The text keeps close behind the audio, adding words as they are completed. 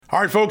All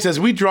right, folks, as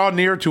we draw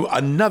near to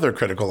another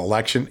critical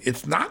election,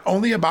 it's not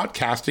only about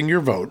casting your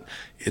vote,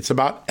 it's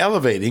about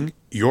elevating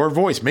your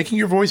voice, making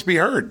your voice be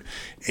heard.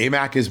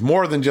 AMAC is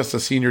more than just a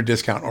senior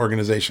discount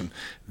organization.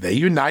 They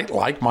unite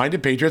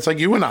like-minded patriots like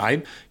you and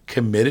I,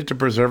 committed to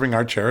preserving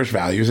our cherished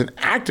values and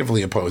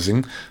actively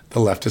opposing the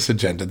leftist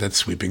agenda that's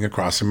sweeping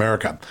across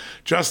America.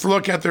 Just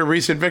look at their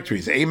recent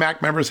victories.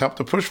 AMAC members helped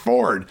to push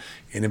forward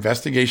an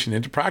investigation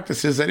into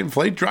practices that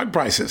inflate drug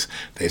prices.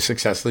 They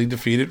successfully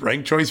defeated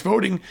ranked choice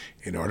voting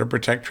in order to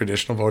protect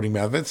traditional voting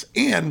methods,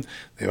 and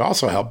they've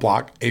also helped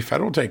block a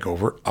federal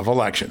takeover of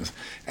elections.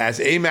 As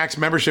AMAC's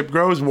membership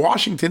grows,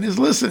 Washington is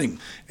listening.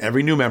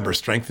 Every new member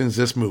strengthens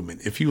this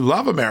movement. If you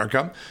love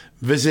America,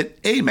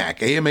 visit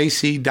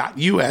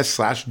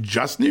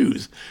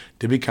amac.us/justnews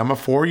to become a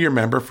 4-year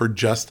member for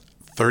just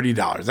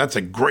 $30. That's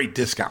a great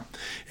discount.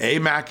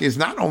 AMAC is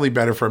not only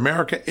better for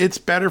America, it's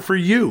better for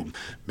you.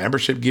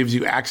 Membership gives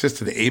you access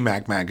to the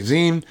AMAC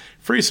magazine,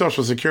 free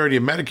Social Security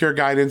and Medicare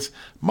guidance,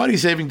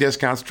 money-saving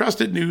discounts,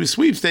 trusted news,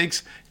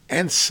 sweepstakes,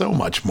 and so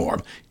much more.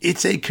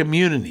 It's a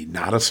community,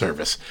 not a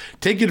service.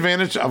 Take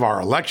advantage of our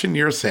election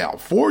year sale,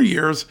 4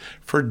 years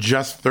for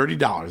just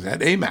 $30 at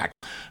AMAC.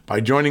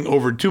 By joining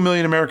over 2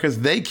 million Americans,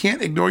 they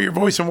can't ignore your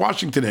voice in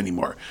Washington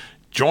anymore.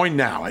 Join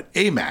now at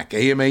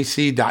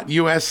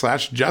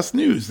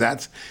amac.us/justnews.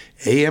 That's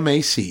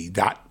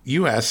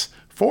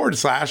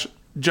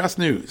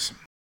amac.us/justnews.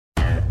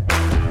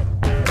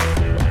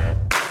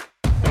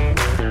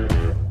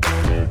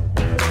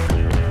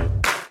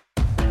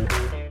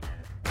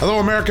 Hello,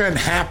 America, and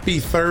happy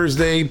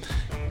Thursday.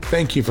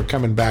 Thank you for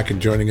coming back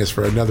and joining us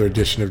for another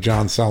edition of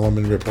John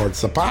Solomon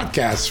Reports, the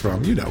podcast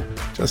from,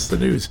 Just the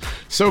News.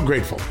 So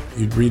grateful.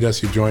 You read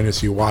us, you join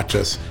us, you watch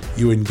us,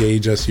 you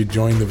engage us, you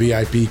join the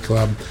VIP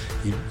club,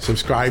 you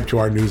subscribe to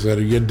our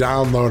newsletter, you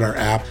download our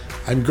app.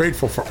 I'm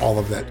grateful for all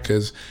of that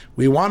because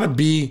we want to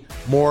be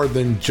more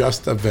than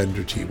just a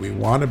vendor to you. We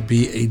want to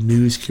be a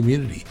news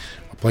community,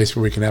 a place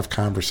where we can have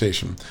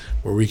conversation,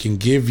 where we can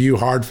give you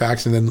hard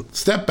facts and then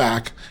step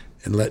back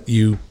and let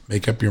you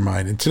make up your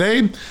mind. And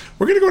today,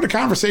 we're going to go to a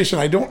conversation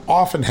I don't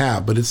often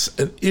have, but it's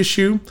an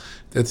issue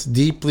that's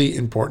deeply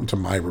important to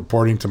my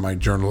reporting, to my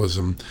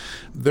journalism.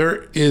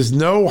 There is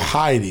no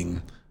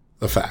hiding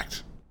the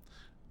fact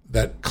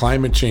that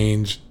climate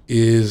change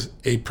is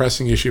a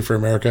pressing issue for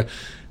America.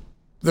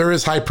 There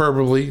is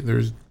hyperbole,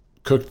 there's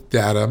cooked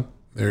data,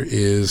 there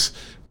is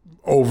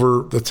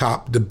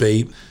over-the-top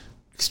debate,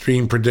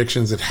 extreme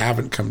predictions that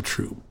haven't come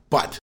true.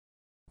 But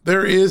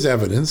there is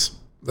evidence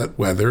that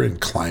weather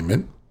and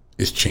climate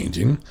is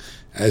changing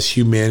as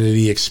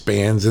humanity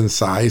expands in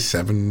size,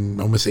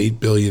 almost 8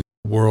 billion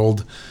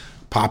world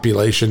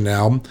population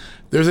now.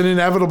 There's an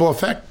inevitable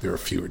effect. There are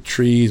fewer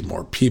trees,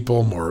 more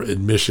people, more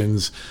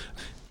emissions.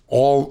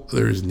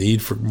 There's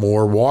need for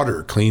more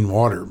water, clean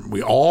water.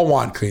 We all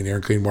want clean air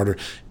and clean water.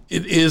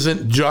 It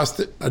isn't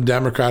just a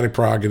Democratic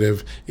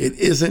prerogative. It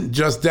isn't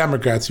just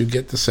Democrats who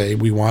get to say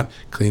we want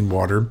clean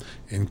water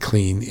and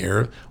clean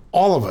air.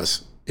 All of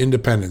us,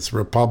 independents,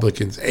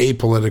 Republicans,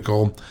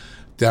 apolitical,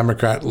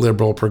 Democrat,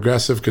 liberal,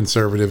 progressive,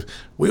 conservative,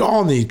 we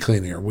all need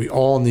clean air. We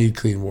all need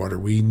clean water.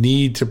 We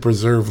need to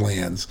preserve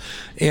lands.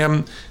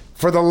 And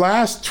for the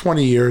last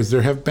 20 years,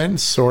 there have been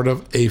sort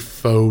of a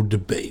faux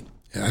debate.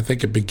 And I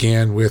think it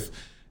began with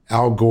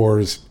Al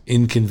Gore's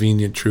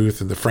Inconvenient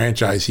Truth and the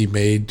franchise he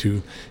made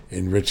to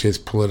enrich his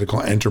political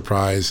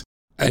enterprise.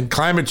 And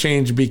climate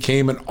change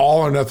became an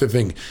all or nothing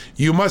thing.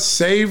 You must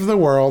save the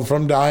world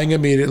from dying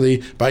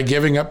immediately by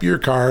giving up your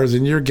cars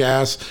and your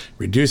gas,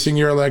 reducing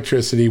your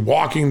electricity,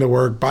 walking to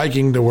work,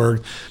 biking to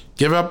work,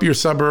 give up your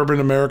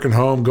suburban American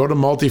home, go to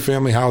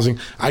multifamily housing.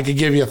 I could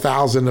give you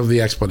 1,000 of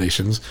the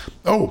explanations.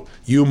 Oh,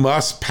 you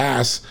must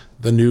pass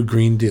the new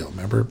Green Deal.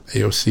 Remember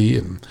AOC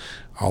and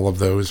all of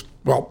those?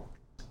 Well,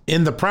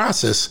 in the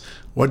process,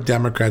 what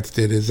Democrats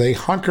did is they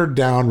hunkered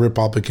down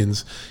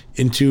Republicans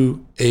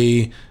into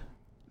a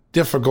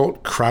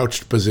difficult,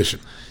 crouched position.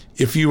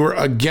 If you were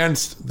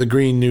against the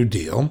Green New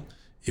Deal,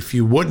 if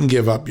you wouldn't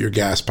give up your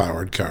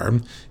gas-powered car,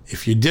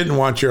 if you didn't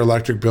want your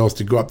electric bills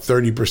to go up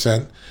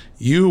 30%,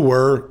 you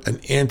were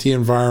an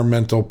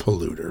anti-environmental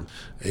polluter,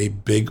 a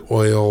big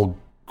oil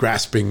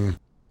grasping,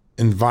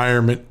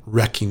 environment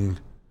wrecking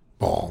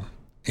ball.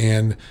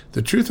 And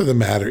the truth of the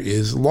matter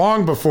is,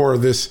 long before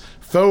this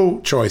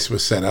faux choice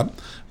was set up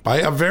by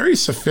a very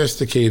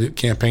sophisticated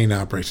campaign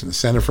operation, the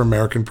Center for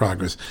American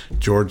Progress,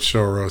 George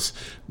Soros.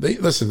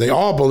 They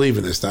all believe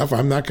in this stuff.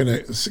 I'm not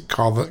going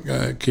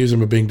to accuse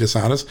them of being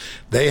dishonest.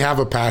 They have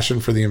a passion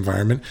for the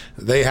environment.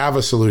 They have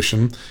a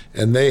solution,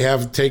 and they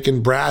have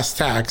taken brass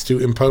tacks to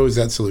impose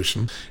that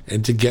solution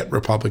and to get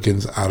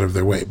Republicans out of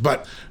their way.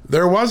 But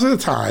there was a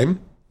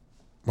time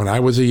when I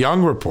was a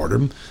young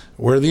reporter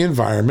where the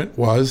environment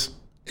was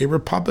a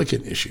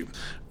Republican issue,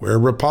 where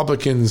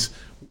Republicans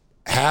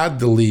had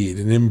the lead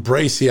and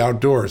embraced the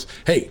outdoors.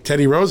 Hey,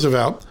 Teddy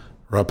Roosevelt,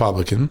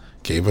 Republican,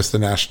 gave us the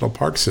national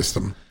park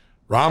system.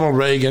 Ronald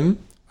Reagan,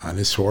 on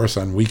his horse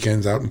on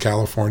weekends out in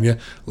California,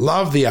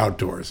 loved the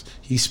outdoors.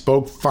 He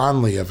spoke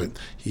fondly of it.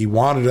 He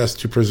wanted us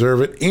to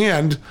preserve it.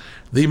 And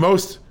the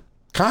most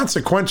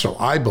consequential,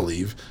 I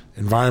believe,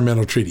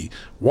 environmental treaty.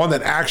 One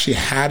that actually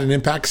had an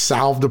impact,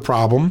 solved a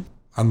problem,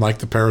 unlike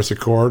the Paris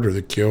Accord or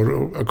the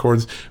Kyoto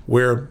Accords,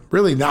 where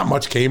really not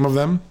much came of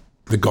them.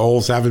 The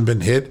goals haven't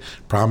been hit,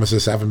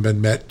 promises haven't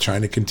been met.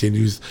 China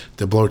continues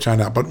to blow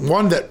China out. But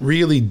one that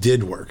really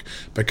did work,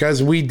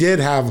 because we did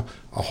have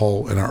a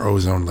hole in our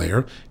ozone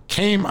layer,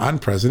 came on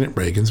President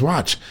Reagan's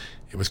watch.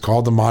 It was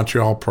called the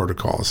Montreal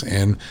Protocols,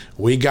 and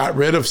we got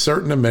rid of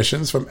certain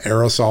emissions from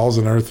aerosols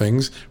and other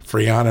things,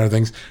 freon and other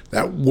things,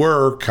 that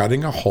were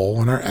cutting a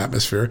hole in our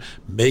atmosphere,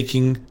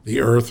 making the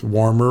earth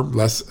warmer,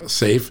 less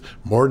safe,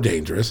 more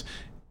dangerous,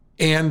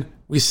 and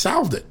we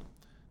solved it.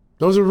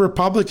 Those are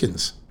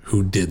Republicans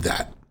who did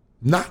that,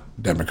 not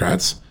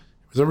Democrats.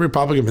 It was a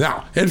Republican.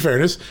 Now, in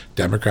fairness,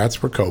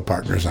 Democrats were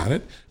co-partners on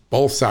it.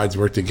 Both sides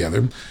worked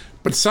together.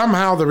 But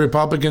somehow the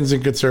Republicans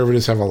and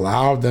conservatives have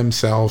allowed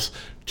themselves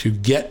to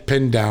get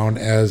pinned down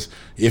as,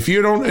 if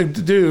you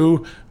don't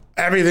do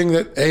everything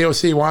that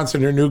AOC wants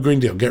in her new Green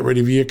Deal, get rid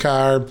of your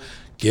car,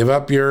 give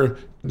up your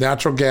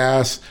natural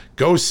gas,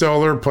 go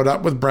solar, put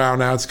up with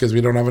brownouts because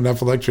we don't have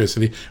enough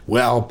electricity,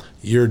 well,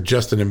 you're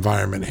just an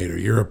environment hater.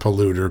 You're a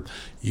polluter.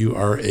 You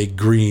are a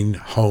green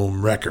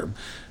home wrecker.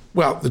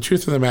 Well, the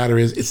truth of the matter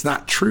is it's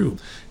not true.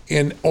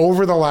 And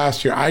over the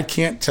last year, I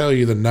can't tell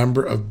you the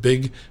number of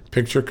big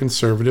picture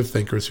conservative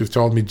thinkers who've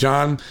told me,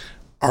 John,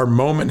 our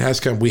moment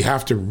has come. We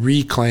have to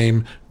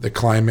reclaim the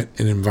climate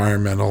and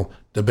environmental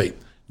debate.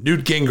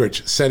 Newt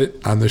Gingrich said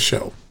it on the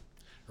show.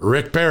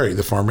 Rick Perry,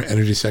 the former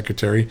energy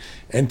secretary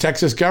and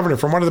Texas governor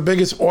from one of the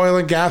biggest oil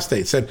and gas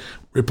states, said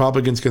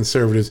Republicans,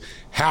 conservatives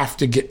have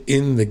to get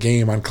in the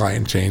game on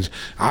climate change.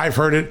 I've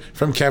heard it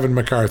from Kevin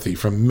McCarthy,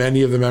 from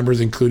many of the members,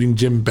 including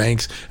Jim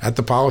Banks at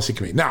the policy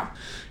committee. Now,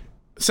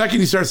 second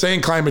you start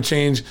saying climate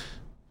change,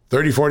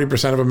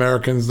 30-40% of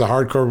Americans, the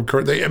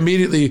hardcore, they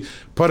immediately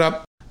put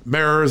up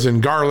mirrors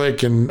and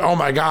garlic and, oh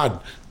my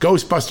God,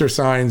 Ghostbuster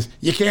signs.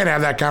 You can't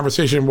have that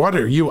conversation. What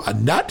are you, a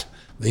nut?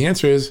 The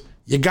answer is,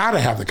 you got to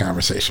have the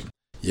conversation.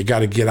 You got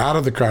to get out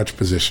of the crouch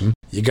position.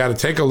 You got to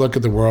take a look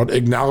at the world,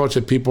 acknowledge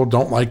that people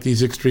don't like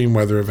these extreme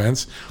weather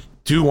events,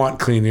 do want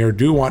clean air,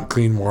 do want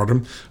clean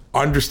water,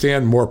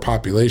 understand more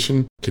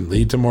population can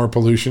lead to more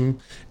pollution,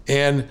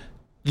 and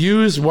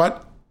use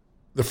what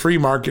the free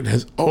market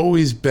has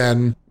always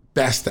been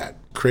best at,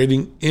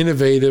 creating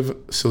innovative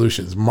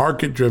solutions,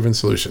 market-driven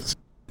solutions.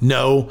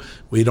 No,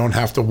 we don't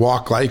have to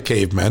walk like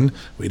cavemen.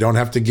 We don't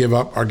have to give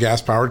up our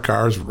gas-powered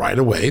cars right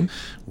away.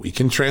 We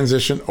can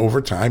transition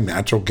over time,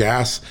 natural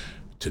gas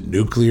to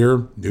nuclear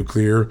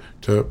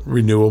to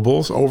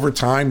renewables. Over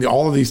time,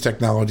 all of these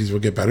technologies will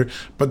get better.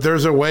 But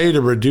there's a way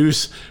to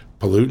reduce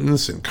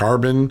pollutants and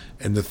carbon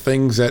and the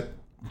things that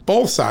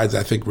both sides,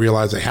 I think,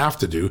 realize they have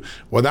to do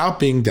without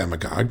being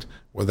demagogued,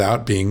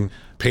 without being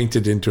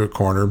painted into a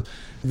corner.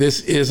 This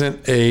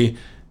isn't a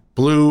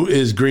blue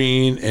is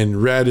green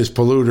and red is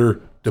polluter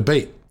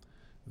debate.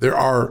 There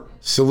are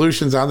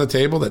solutions on the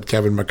table that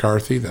Kevin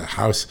McCarthy, the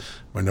House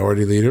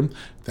Minority Leader,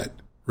 that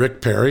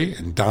Rick Perry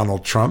and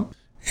Donald Trump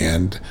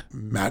and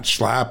Matt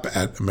Schlapp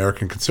at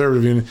American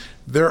Conservative Union,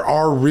 there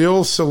are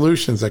real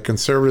solutions that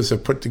conservatives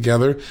have put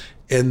together.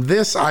 And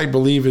this, I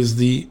believe, is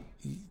the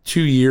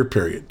 2-year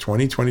period,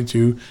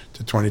 2022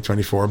 to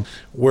 2024,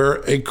 where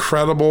a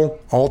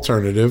credible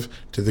alternative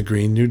to the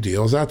Green New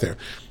Deal is out there.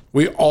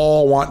 We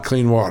all want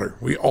clean water.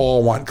 We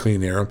all want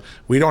clean air.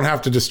 We don't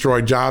have to destroy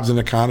jobs and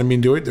economy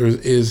and do it. There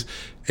is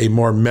a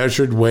more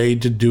measured way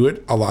to do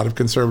it, a lot of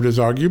conservatives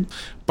argue,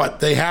 but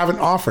they haven't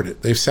offered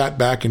it. They've sat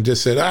back and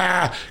just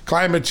said,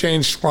 climate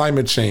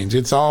change.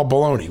 It's all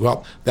baloney.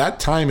 Well, that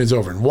time is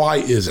over. And why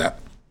is that?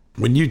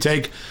 When you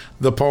take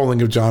the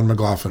polling of John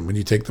McLaughlin, when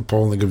you take the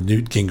polling of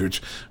Newt Gingrich,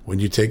 when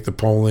you take the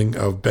polling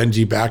of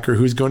Benji Backer,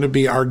 who's going to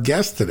be our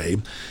guest today,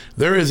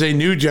 there is a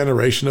new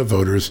generation of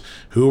voters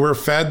who were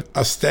fed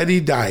a steady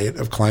diet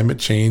of climate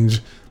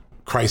change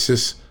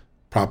crisis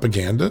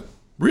propaganda,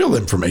 real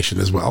information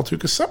as well, too,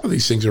 because some of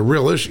these things are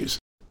real issues.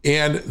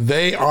 And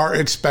they are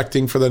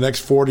expecting for the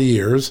next 40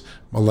 years,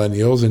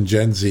 millennials and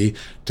Gen Z,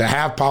 to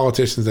have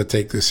politicians that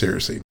take this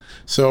seriously.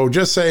 So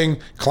just saying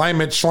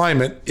climate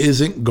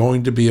isn't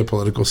going to be a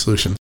political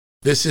solution.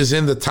 This is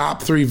in the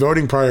top 3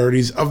 voting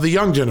priorities of the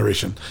young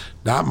generation,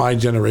 not my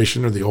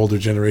generation or the older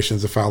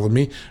generations that followed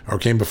me or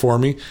came before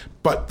me,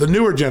 but the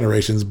newer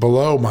generations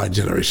below my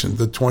generation,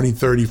 the 20,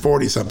 30,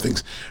 40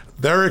 somethings.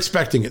 They're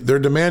expecting it. They're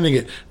demanding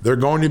it. They're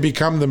going to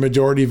become the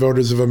majority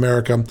voters of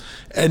America.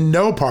 And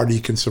no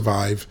party can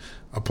survive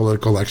a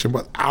political election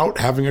without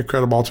having a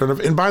credible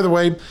alternative. And by the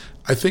way,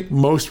 I think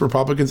most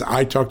Republicans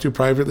I talk to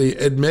privately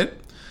admit,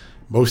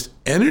 most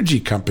energy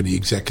company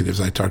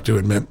executives I talk to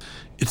admit,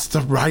 it's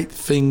the right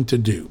thing to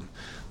do.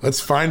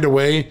 Let's find a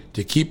way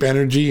to keep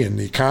energy and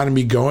the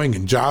economy going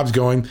and jobs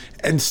going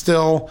and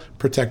still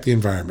protect the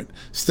environment.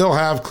 Still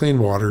have clean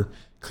water,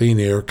 clean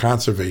air,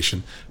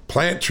 conservation,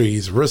 plant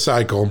trees,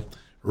 recycle,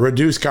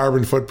 reduce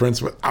carbon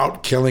footprints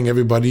without killing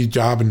everybody's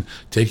job and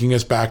taking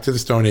us back to the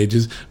Stone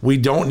Ages. We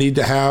don't need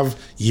to have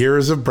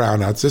years of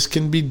brownouts. This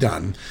can be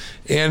done.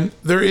 And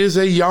there is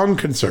a young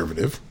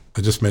conservative,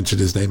 I just mentioned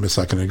his name a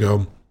second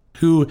ago,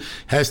 who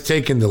has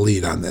taken the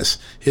lead on this.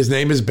 His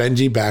name is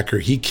Benji Backer.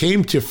 He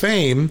came to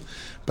fame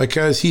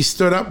because he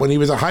stood up when he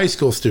was a high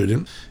school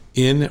student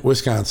in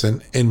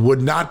Wisconsin and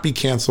would not be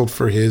canceled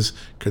for his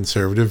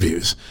conservative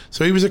views.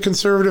 So he was a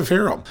conservative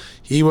hero.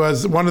 He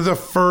was one of the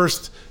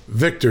first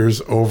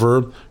victors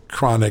over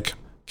chronic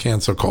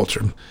cancel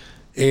culture.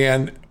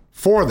 And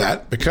for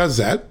that, because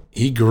that,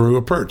 he grew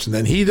a perch. And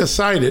then he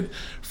decided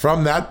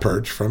from that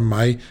perch, from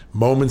my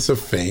moments of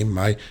fame,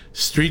 my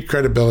street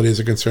credibility as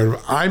a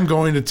conservative, I'm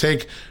going to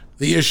take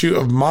the issue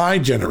of my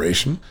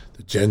generation,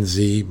 the Gen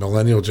Z,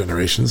 millennial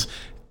generations,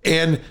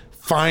 and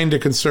find a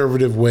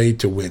conservative way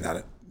to win on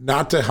it.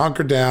 Not to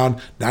hunker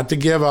down, not to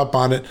give up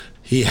on it.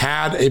 He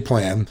had a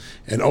plan.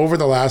 And over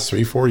the last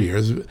 3-4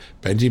 years,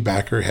 Benji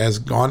Backer has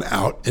gone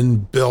out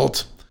and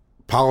built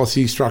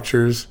policy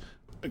structures,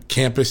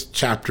 campus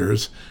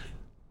chapters,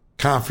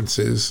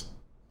 conferences,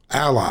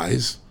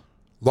 allies,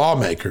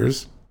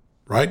 lawmakers,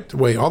 right?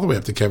 All the way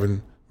up to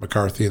Kevin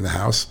McCarthy in the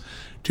House,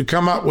 to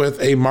come up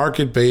with a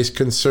market-based,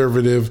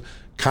 conservative,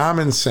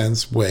 common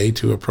sense way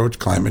to approach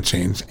climate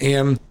change.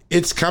 And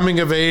its coming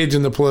of age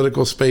in the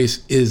political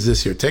space is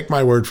this year. Take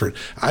my word for it.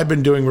 I've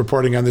been doing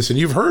reporting on this, and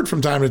you've heard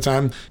from time to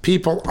time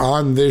people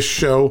on this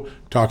show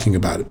talking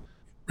about it.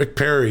 Rick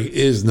Perry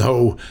is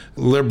no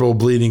liberal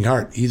bleeding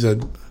heart. He's a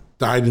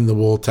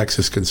dyed-in-the-wool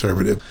Texas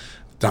conservative.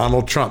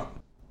 Donald Trump,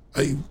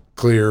 a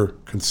clear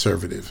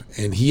conservative.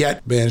 And he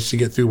had managed to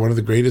get through one of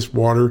the greatest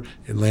water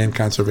and land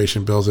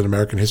conservation bills in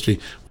American history.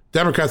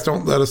 Democrats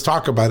don't let us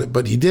talk about it,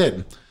 but he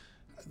did.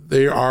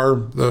 They are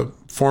the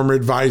former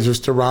advisors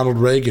to Ronald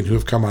Reagan who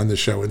have come on the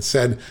show and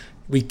said,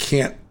 we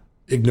can't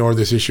ignore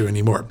this issue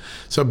anymore.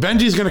 So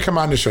Benji's going to come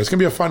on the show. It's going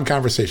to be a fun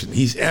conversation.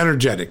 He's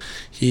energetic.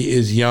 He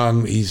is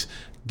young. He's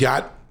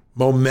got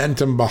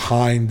momentum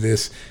behind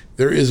this.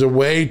 There is a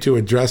way to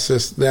address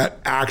this that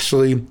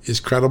actually is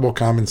credible,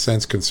 common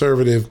sense,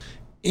 conservative,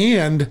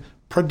 and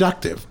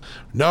productive.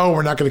 No,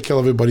 we're not going to kill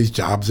everybody's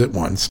jobs at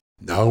once.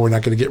 No, we're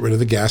not going to get rid of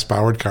the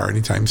gas-powered car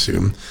anytime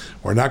soon.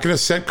 We're not going to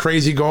set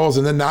crazy goals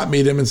and then not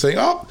meet them and say,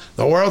 oh,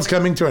 the world's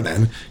coming to an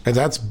end. Because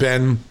that's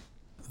been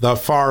the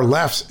far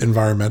left's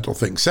environmental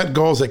thing. Set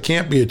goals that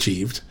can't be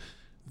achieved,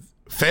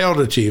 fail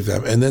to achieve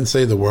them, and then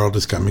say the world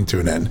is coming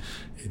to an end.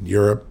 In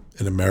Europe,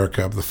 in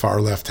America, the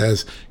far left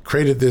has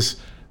created this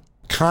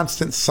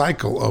constant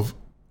cycle of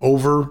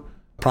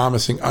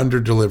over-promising,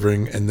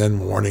 under-delivering, and then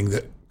warning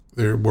that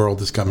their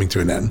world is coming to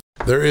an end.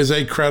 There is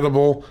a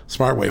credible,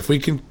 smart way. If we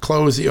can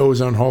close the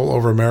ozone hole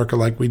over America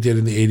like we did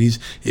in the 80s,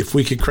 if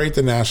we could create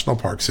the national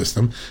park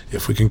system,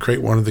 if we can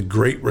create one of the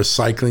great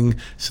recycling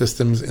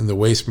systems in the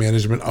waste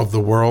management of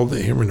the world,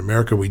 here in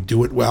America, we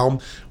do it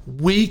well,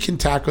 we can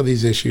tackle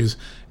these issues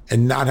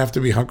and not have to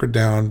be hunkered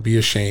down, be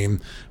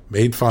ashamed,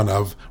 made fun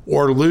of,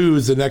 or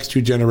lose the next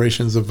 2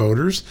 generations of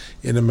voters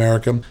in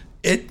America.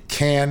 It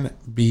can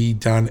be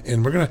done.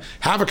 And we're going to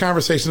have a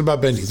conversation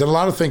about Benji. He's done a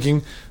lot of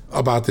thinking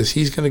about this.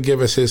 He's going to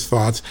give us his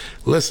thoughts.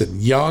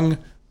 Listen, young,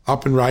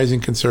 up and rising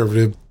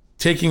conservative,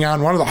 taking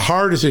on one of the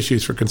hardest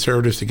issues for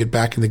conservatives to get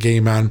back in the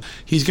game on.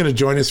 He's going to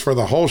join us for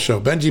the whole show.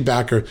 Benji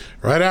Backer,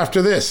 right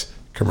after this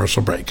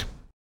commercial break.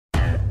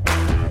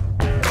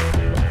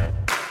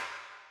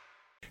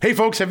 Hey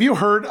folks, have you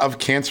heard of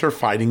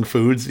cancer-fighting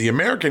foods? The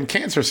American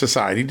Cancer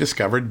Society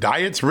discovered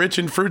diets rich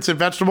in fruits and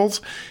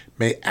vegetables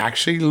may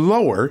actually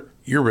lower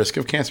your risk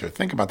of cancer.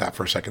 Think about that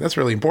for a second. That's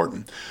really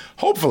important.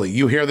 Hopefully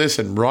you hear this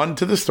and run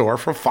to the store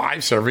for 5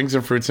 servings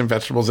of fruits and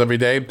vegetables every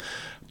day.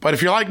 But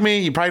if you're like me,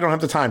 you probably don't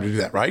have the time to do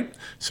that, right?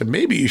 So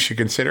maybe you should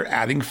consider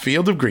adding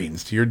Field of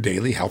Greens to your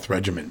daily health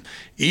regimen.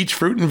 Each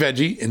fruit and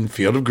veggie in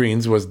Field of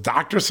Greens was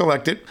doctor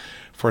selected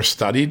for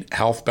studied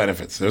health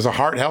benefits. There's a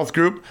heart health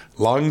group,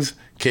 lungs,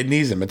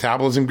 kidneys, and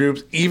metabolism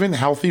groups, even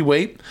healthy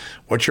weight.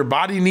 What your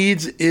body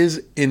needs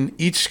is in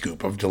each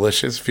scoop of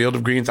delicious Field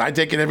of Greens. I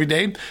take it every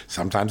day.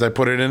 Sometimes I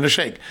put it in a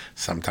shake.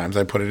 Sometimes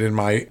I put it in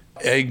my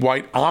egg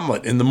white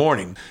omelet in the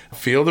morning.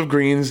 Field of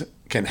Greens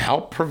can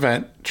help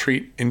prevent,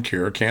 treat, and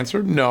cure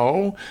cancer?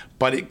 No,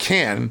 but it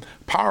can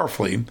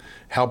powerfully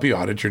help you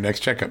out at your next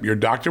checkup. Your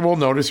doctor will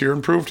notice your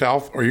improved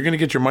health, or you're going to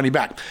get your money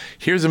back.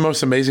 Here's the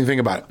most amazing thing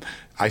about it.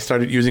 I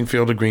started using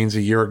Field of Greens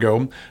a year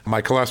ago.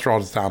 My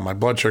cholesterol is down, my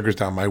blood sugar's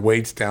down, my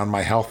weight's down,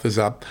 my health is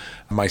up,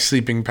 my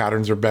sleeping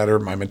patterns are better,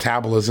 my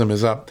metabolism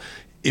is up.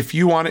 If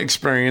you want to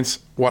experience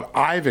what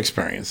I've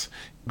experienced,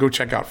 go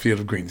check out Field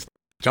of Greens.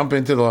 Jump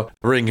into the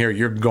ring here.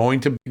 You're going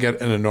to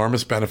get an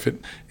enormous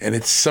benefit, and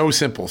it's so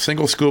simple.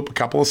 Single scoop, a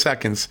couple of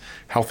seconds,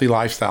 healthy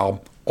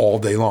lifestyle all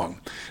day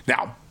long.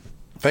 Now,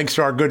 thanks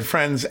to our good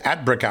friends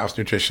at Brickhouse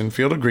Nutrition,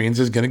 Field of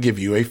Greens is going to give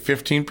you a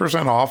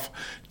 15% off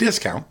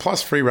discount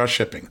plus free rush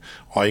shipping.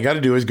 All you got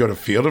to do is go to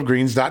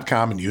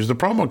fieldofgreens.com and use the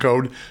promo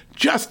code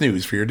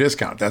JUSTNEWS for your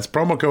discount. That's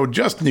promo code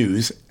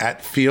JUSTNEWS at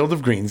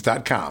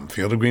fieldofgreens.com.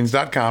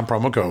 Fieldofgreens.com,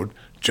 promo code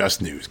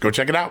JUSTNEWS. Go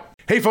check it out.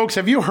 Hey folks,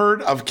 have you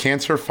heard of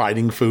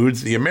cancer-fighting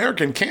foods? The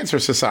American Cancer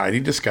Society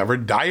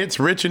discovered diets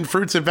rich in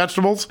fruits and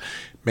vegetables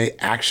may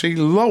actually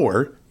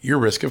lower your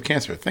risk of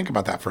cancer. Think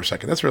about that for a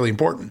second. That's really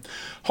important.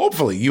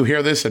 Hopefully you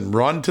hear this and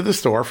run to the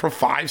store for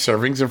 5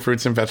 servings of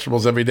fruits and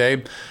vegetables every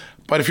day.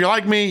 But if you're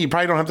like me, you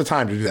probably don't have the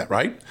time to do that,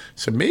 right?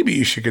 So maybe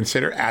you should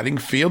consider adding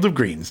Field of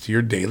Greens to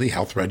your daily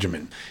health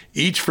regimen.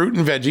 Each fruit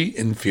and veggie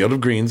in Field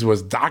of Greens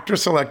was doctor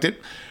selected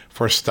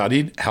for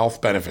studied health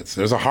benefits.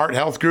 There's a heart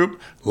health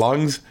group,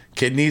 lungs,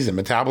 kidneys, and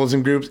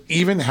metabolism groups,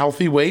 even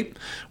healthy weight.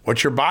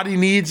 What your body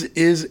needs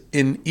is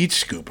in each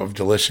scoop of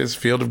delicious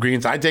Field of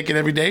Greens. I take it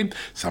every day.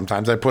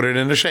 Sometimes I put it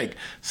in a shake.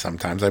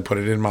 Sometimes I put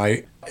it in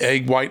my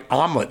egg white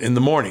omelet in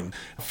the morning.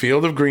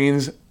 Field of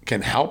Greens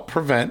can help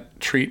prevent,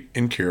 treat,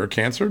 and cure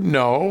cancer?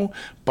 No,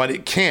 but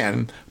it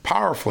can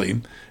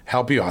powerfully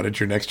help you out at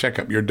your next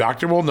checkup. Your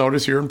doctor will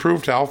notice your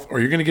improved health,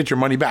 or you're going to get your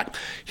money back.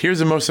 Here's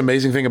the most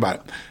amazing thing about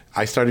it.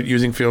 I started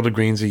using Field of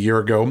Greens a year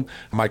ago.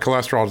 My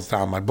cholesterol is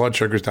down, my blood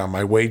sugar is down,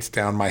 my weight's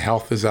down, my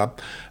health is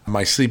up,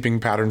 my sleeping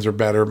patterns are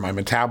better, my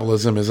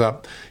metabolism is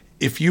up.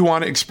 If you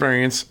want to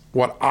experience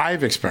what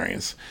I've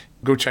experienced,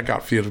 go check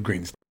out Field of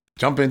Greens.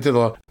 Jump into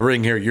the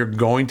ring here. You're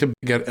going to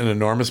get an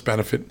enormous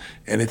benefit.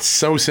 And it's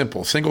so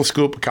simple. Single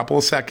scoop, a couple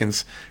of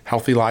seconds,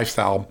 healthy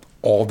lifestyle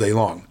all day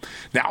long.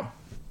 Now,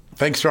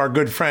 thanks to our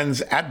good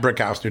friends at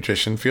Brickhouse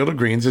Nutrition, Field of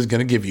Greens is going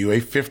to give you a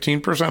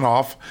 15%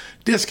 off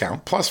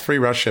discount plus free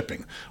rush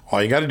shipping.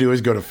 All you got to do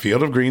is go to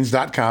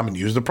fieldofgreens.com and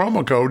use the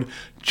promo code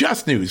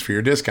JUSTNEWS for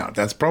your discount.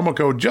 That's promo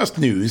code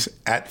JUSTNEWS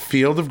at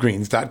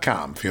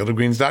fieldofgreens.com.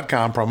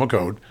 Fieldofgreens.com, promo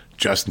code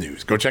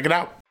JUSTNEWS. Go check it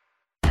out.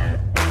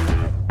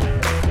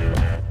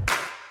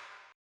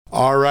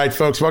 All right,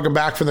 folks, welcome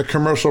back from the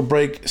commercial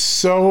break.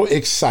 So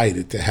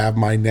excited to have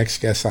my next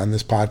guest on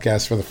this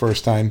podcast for the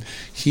first time.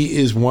 He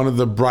is one of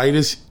the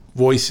brightest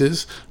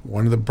voices,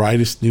 one of the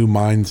brightest new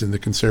minds in the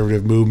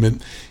conservative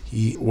movement.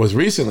 He was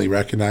recently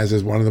recognized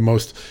as one of the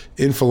most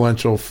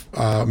influential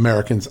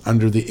Americans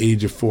under the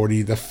age of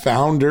 40, the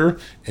founder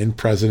and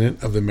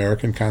president of the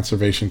American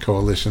Conservation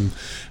Coalition.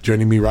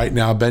 Joining me right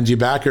now, Benji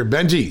Backer.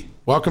 Benji,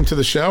 welcome to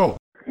the show.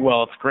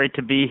 Well, it's great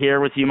to be here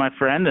with you, my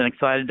friend, and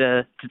excited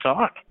to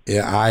talk.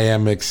 Yeah, I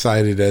am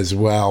excited as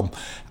well.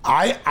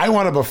 I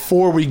want to,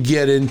 before we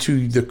get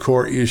into the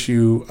core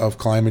issue of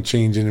climate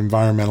change and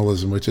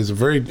environmentalism, which is a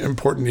very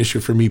important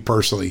issue for me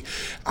personally,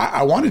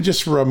 I want to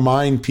just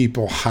remind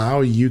people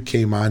how you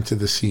came onto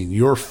the scene.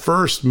 Your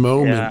first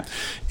moment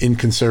in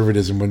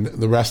conservatism, when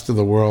the rest of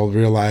the world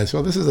realized,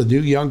 well, this is a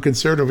new young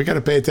conservative, we got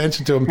to pay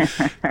attention to him.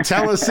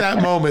 Tell us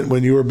that moment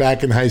when you were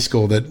back in high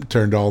school that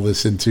turned all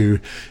this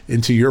into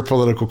your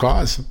political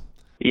cause.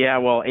 Yeah,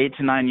 well, 8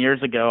 to 9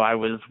 years ago, I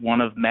was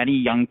one of many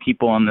young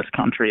people in this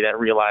country that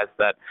realized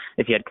that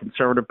if you had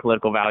conservative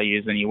political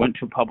values and you went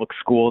to a public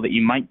school, that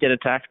you might get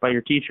attacked by your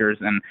teachers.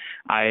 And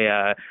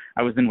I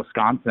was in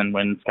Wisconsin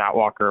when Scott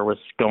Walker was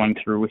going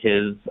through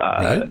his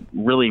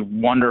really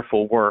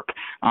wonderful work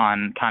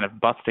on kind of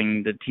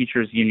busting the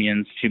teachers'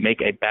 unions to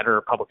make a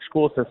better public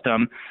school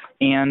system.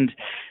 And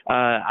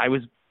I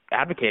was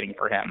advocating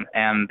for him,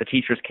 and the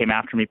teachers came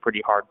after me pretty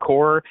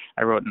hardcore.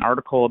 I wrote an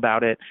article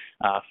about it.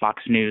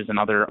 Fox News and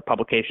other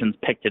publications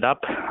picked it up,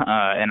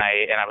 and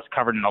I was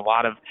covered in a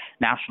lot of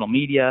national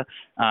media.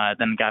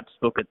 Then got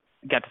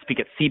to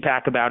speak at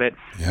CPAC about it,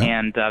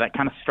 and that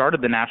kind of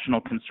started the national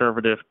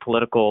conservative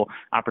political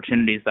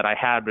opportunities that I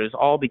had. But it was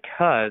all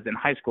because in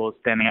high school I was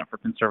standing up for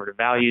conservative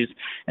values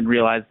and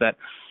realized that,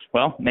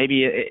 well,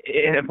 maybe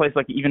in a place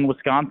like even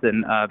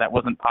Wisconsin, that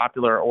wasn't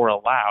popular or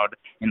allowed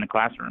in the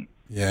classroom.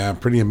 Yeah,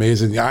 pretty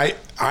amazing.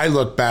 I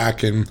look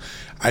back and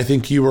I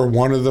think you were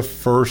one of the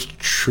first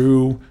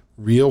true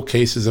real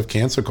cases of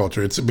cancel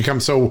culture. It's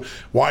become so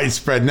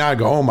widespread now. I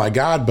go, oh my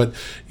God, but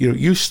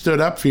you stood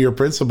up for your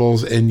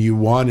principles and you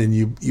won, and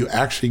you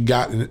actually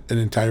got an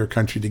entire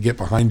country to get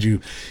behind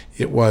you.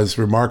 It was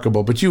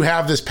remarkable. But you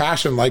have this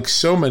passion, like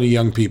so many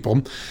young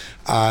people.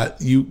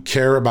 You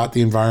care about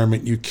the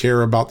environment. You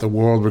care about the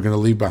world we're going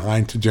to leave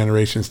behind to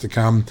generations to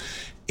come.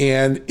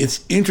 And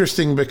it's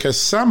interesting because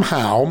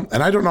somehow,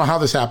 and I don't know how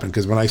this happened,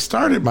 because when I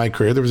started my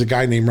career, there was a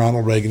guy named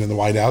Ronald Reagan in the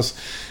White House,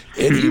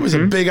 and he was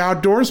a big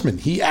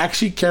outdoorsman. He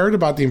actually cared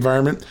about the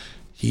environment.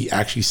 He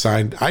actually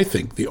signed, I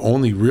think, the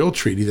only real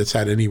treaty that's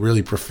had any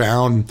really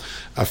profound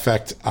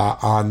effect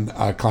on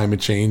climate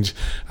change,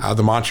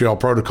 the Montreal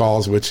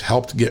Protocols, which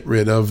helped get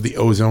rid of the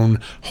ozone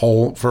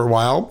hole for a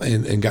while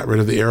and got rid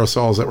of the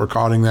aerosols that were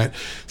causing that.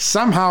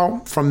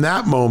 Somehow, from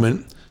that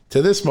moment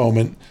to this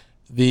moment,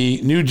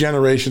 the new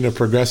generation of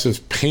progressives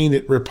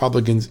painted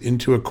Republicans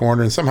into a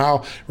corner, and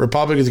somehow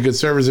Republicans and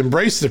conservatives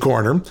embrace the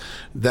corner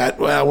that,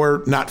 well,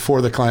 we're not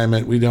for the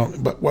climate. We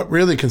don't. But what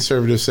really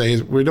conservatives say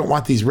is we don't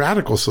want these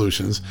radical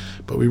solutions,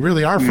 but we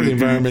really are for the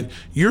environment.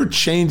 You're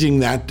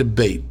changing that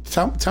debate.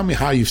 Tell me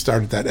how you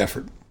started that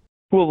effort.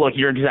 Well, look,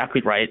 you're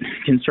exactly right.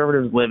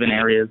 Conservatives live in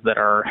areas that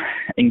are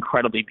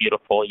incredibly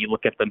beautiful. You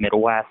look at the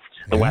Midwest,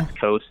 the West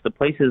Coast, the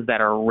places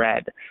that are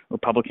red,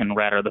 Republican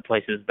red, are the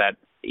places that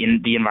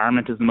the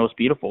environment is the most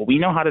beautiful. We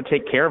know how to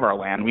take care of our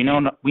land. We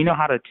know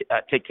how to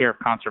take care of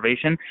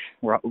conservation.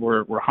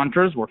 We're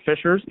hunters. We're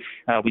fishers.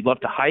 We love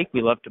to hike.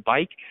 We love to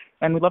bike,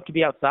 and we love to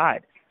be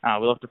outside.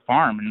 We love to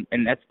farm,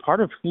 and that's part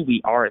of who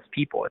we are as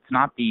people. It's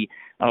not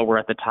we're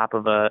at the top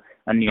of a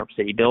New York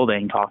City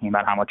building talking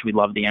about how much we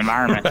love the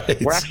environment.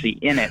 Right. We're actually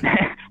in it.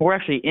 We're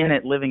actually in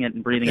it, living it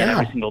and breathing it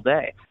every single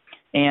day.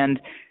 And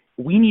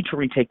we need to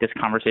retake this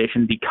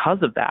conversation because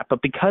of that.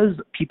 But because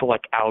people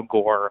like Al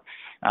Gore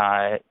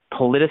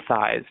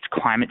politicized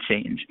climate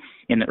change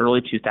in the early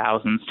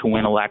 2000s to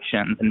win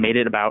elections and made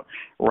it about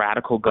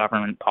radical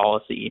government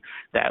policy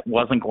that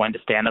wasn't going to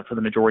stand up for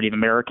the majority of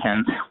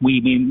Americans,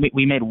 we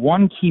made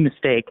one key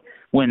mistake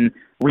when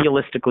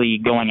realistically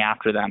going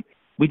after them.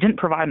 We didn't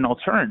provide an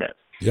alternative.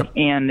 Yep.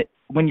 And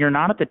when you're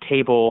not at the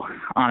table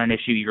on an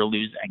issue, you're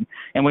losing.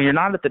 And when you're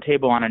not at the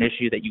table on an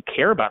issue that you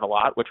care about a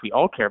lot, which we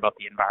all care about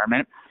the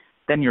environment,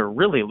 then you're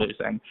really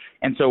losing.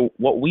 And so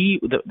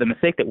the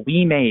mistake that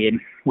we made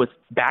was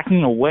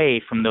backing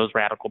away from those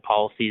radical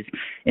policies.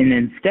 And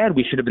instead,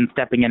 we should have been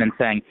stepping in and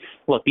saying,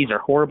 look, these are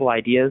horrible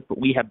ideas, but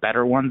we have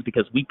better ones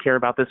because we care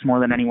about this more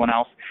than anyone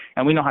else,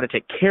 and we know how to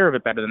take care of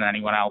it better than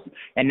anyone else.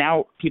 And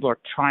now people are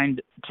trying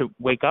to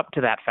wake up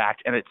to that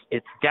fact, and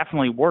it's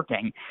definitely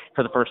working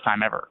for the first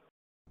time ever.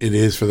 It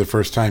is for the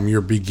first time.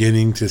 You're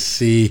beginning to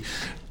see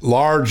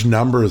large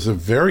numbers of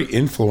very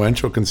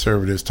influential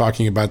conservatives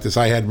talking about this.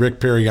 I had Rick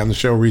Perry on the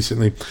show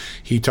recently.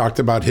 He talked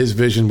about his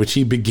vision, which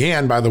he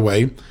began, by the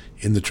way,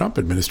 in the Trump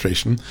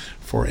administration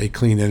for a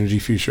clean energy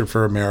future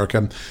for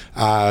America.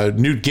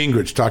 Newt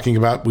Gingrich talking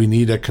about we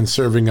need a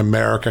Conserving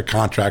America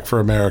contract for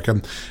America.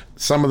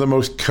 Some of the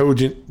most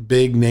cogent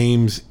big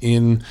names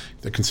in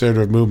the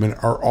conservative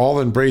movement are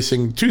all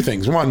embracing two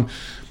things. One,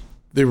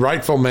 the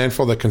rightful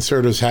mantle that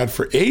conservatives had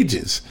for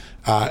ages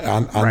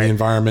on the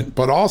environment,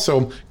 but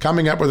also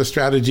coming up with a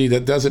strategy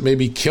that doesn't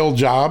maybe kill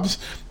jobs,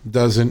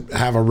 doesn't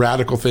have a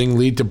radical thing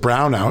lead to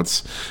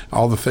brownouts,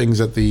 all the things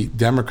that the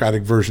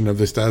Democratic version of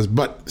this does,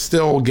 but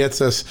still gets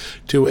us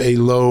to a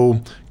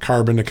low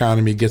carbon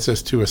economy, gets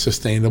us to a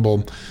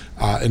sustainable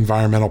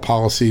environmental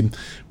policy.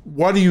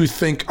 What do you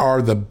think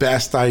are the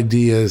best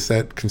ideas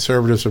that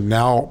conservatives are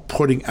now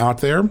putting out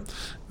there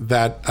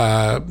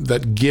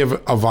that give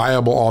a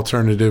viable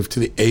alternative to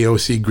the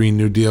AOC Green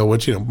New Deal,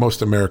 which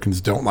most Americans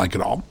don't like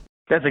at all?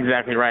 That's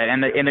exactly right.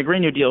 And the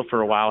Green New Deal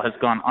for a while has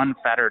gone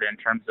unfettered in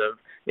terms of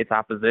its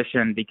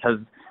opposition because,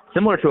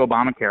 similar to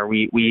Obamacare,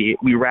 we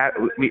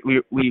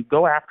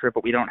go after it,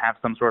 but we don't have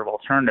some sort of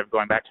alternative.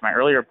 Going back to my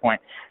earlier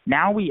point,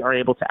 now we are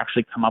able to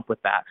actually come up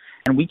with that,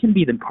 and we can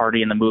be the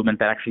party in the movement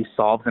that actually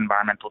solves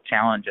environmental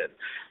challenges.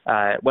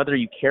 Whether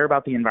you care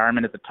about the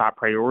environment as a top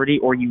priority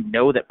or you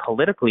know that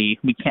politically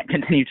we can't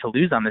continue to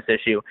lose on this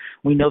issue,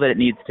 we know that it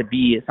needs to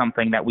be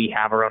something that we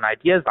have our own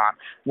ideas on.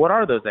 What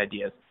are those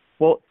ideas?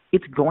 Well,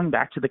 it's going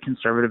back to the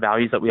conservative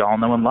values that we all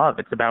know and love.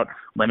 It's about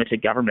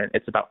limited government.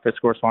 It's about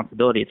fiscal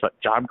responsibility. It's about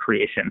job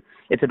creation.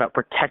 It's about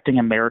protecting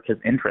America's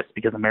interests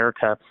because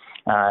America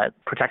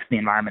protects the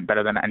environment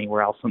better than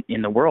anywhere else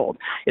in the world.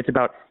 It's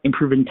about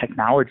improving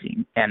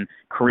technology and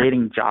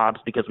creating jobs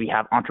because we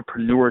have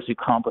entrepreneurs who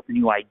come up with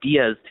new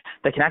ideas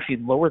that can actually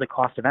lower the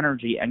cost of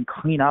energy and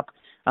clean up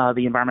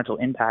the environmental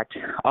impact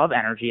of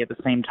energy at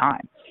the same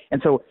time.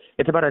 And so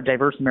it's about a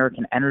diverse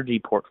American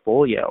energy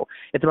portfolio.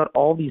 It's about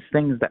all these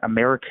things that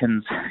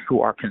Americans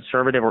who are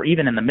conservative or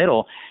even in the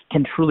middle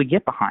can truly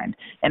get behind.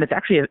 And it's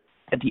actually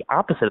at the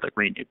opposite of the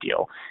Green New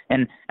Deal.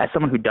 And as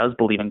someone who does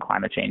believe in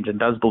climate change and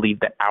does believe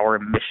that our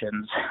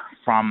emissions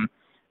from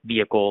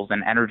vehicles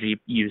and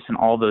energy use and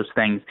all those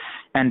things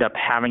end up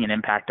having an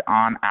impact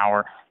on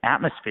our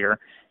atmosphere,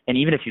 and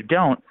even if you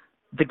don't,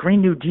 the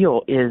Green New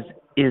Deal is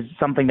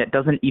something that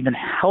doesn't even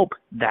help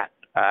that.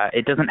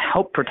 It doesn't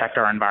help protect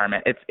our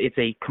environment. It's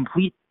a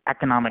complete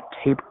economic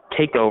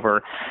takeover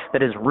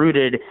that is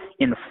rooted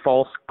in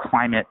false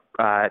climate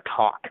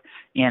talk.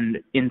 And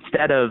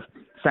instead of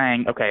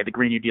saying, okay, the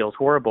Green New Deal is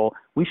horrible,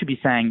 we should be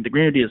saying the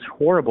Green New Deal is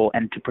horrible,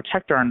 and to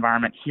protect our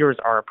environment, here's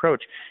our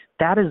approach.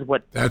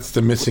 That's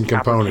the missing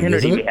component,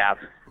 isn't it? We have.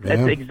 Yeah.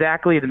 That's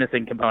exactly the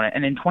missing component.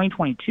 And in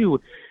 2022,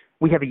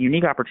 we have a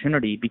unique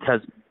opportunity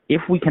because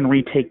if we can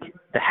retake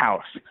the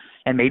House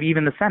and maybe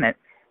even the Senate,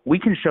 we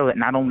can show that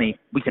not only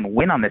we can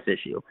win on this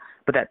issue,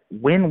 but that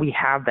when we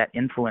have that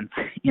influence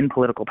in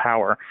political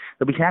power,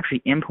 that we can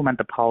actually implement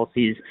the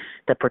policies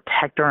that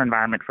protect our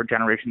environment for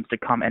generations to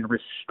come and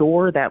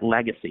restore that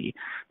legacy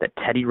that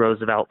Teddy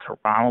Roosevelt to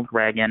Ronald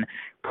Reagan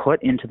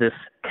put into this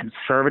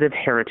conservative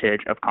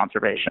heritage of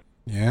conservation.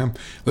 Yeah.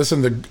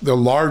 Listen, the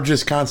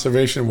largest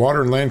conservation,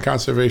 water and land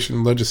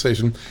conservation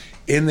legislation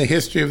in the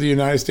history of the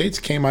United States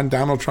came on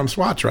Donald Trump's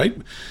watch, right?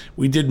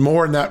 We did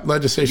more in that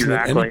legislation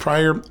than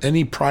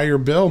any prior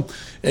bill,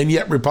 and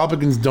yet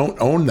Republicans don't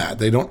own that.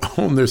 They don't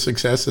own their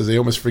successes. They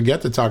almost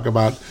forget to talk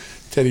about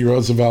Teddy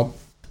Roosevelt.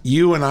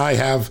 You and I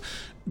have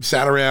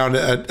sat around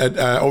at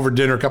over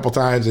dinner a couple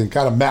times and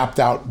kind of mapped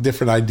out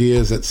different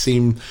ideas that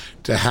seem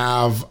to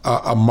have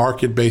a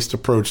market-based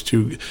approach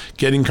to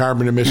getting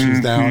carbon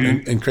emissions down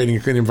and creating a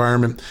clean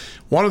environment.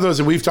 One of those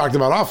that we've talked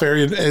about off air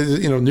is,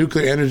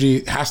 nuclear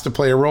energy has to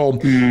play a role.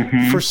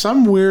 For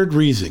some weird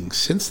reason,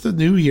 since the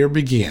new year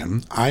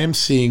began, I am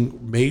seeing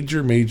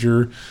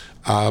major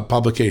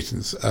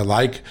publications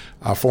like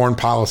Foreign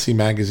Policy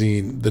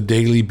Magazine, The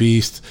Daily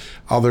Beast,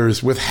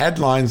 others with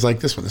headlines like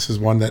this one. This is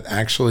one that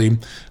actually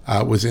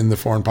was in the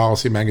Foreign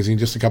Policy Magazine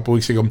just a couple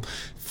weeks ago.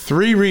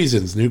 3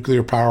 reasons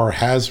nuclear power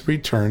has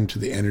returned to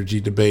the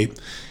energy debate.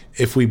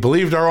 If we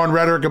believed our own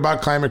rhetoric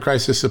about climate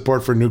crisis,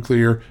 support for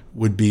nuclear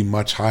would be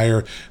much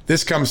higher.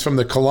 This comes from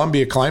the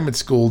Columbia Climate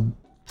School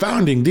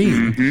founding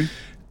dean. Mm-hmm.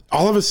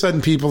 All of a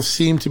sudden, people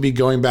seem to be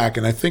going back.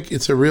 And I think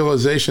it's a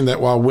realization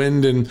that while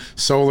wind and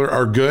solar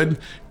are good,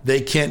 they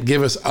can't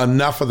give us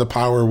enough of the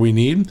power we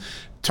need.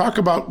 Talk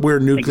about where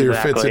nuclear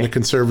fits in a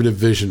conservative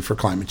vision for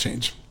climate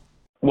change.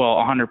 Well,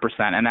 100%.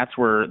 And that's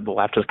where the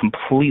left has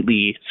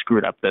completely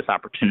screwed up this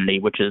opportunity,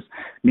 which is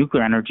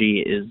nuclear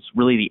energy is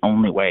really the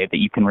only way that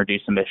you can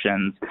reduce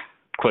emissions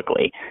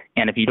quickly.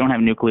 And if you don't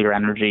have nuclear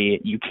energy,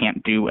 you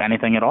can't do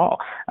anything at all.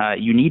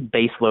 You need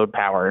base load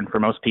power. And for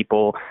most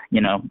people,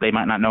 they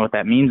might not know what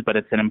that means, but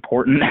it's an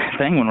important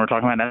thing when we're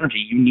talking about energy.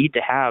 You need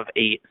to have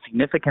a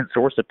significant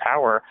source of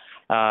power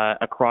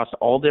across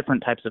all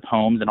different types of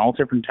homes and all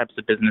different types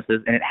of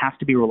businesses, and it has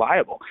to be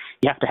reliable.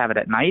 You have to have it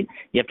at night.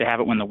 You have to have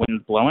it when the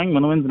wind's blowing,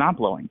 when the wind's not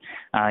blowing.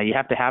 You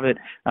have to have it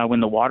when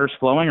the water's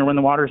flowing or when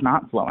the water's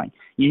not flowing.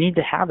 You need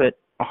to have it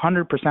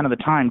 100% of the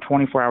time,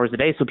 24 hours a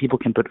day, so people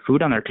can put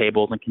food on their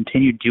tables and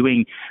continue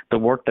doing the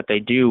work that they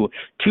do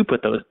to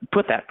put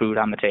that food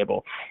on the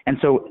table. And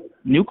so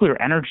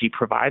nuclear energy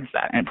provides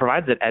that, and it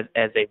provides it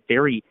as a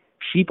very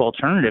cheap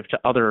alternative to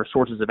other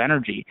sources of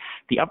energy.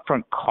 The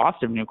upfront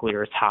cost of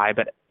nuclear is high,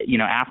 but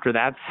after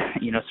that's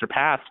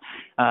surpassed,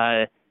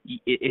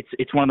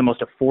 it's one of the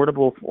most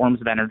affordable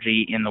forms of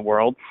energy in the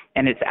world,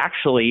 and it's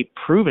actually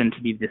proven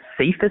to be the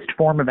safest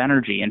form of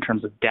energy in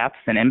terms of depth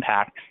and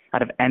impact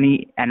out of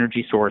any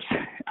energy source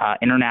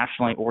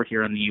internationally or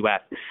here in the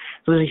U.S.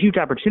 So there's a huge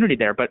opportunity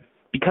there, but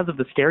because of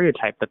the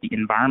stereotype that the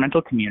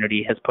environmental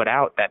community has put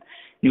out that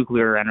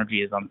nuclear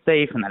energy is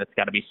unsafe and that it's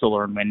got to be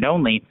solar and wind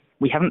only,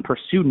 we haven't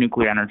pursued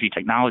nuclear energy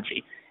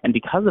technology. And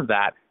because of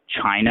that,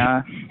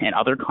 China and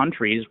other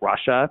countries,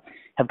 Russia,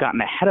 have gotten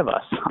ahead of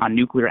us on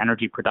nuclear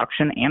energy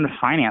production and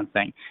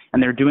financing.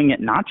 And they're doing it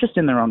not just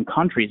in their own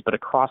countries, but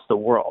across the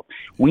world.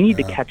 We need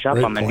to catch up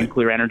on the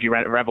nuclear energy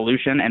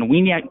revolution, and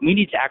we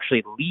need to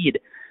actually lead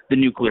the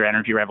nuclear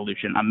energy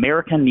revolution.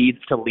 America needs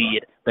to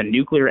lead the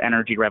nuclear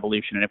energy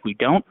revolution. And if we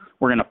don't,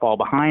 we're going to fall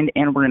behind,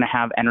 and we're going to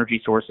have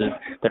energy sources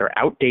that are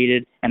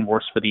outdated and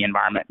worse for the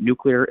environment.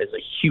 Nuclear is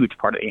a huge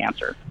part of the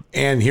answer.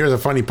 And here's the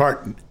funny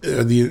part.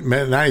 The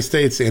United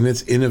States and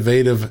its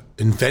innovative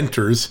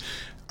inventors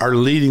are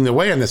leading the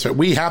way on this.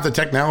 We have the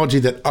technology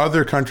that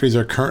other countries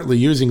are currently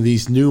using,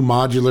 these new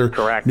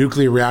modular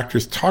nuclear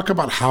reactors. Talk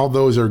about how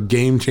those are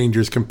game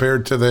changers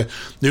compared to the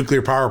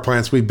nuclear power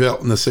plants we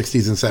built in the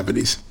 60s and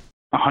 70s.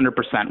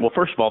 100%. Well,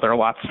 first of all, they're a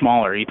lot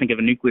smaller. You think of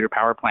a nuclear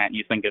power plant,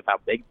 you think of how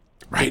big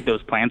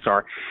those plants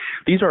are.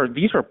 These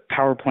are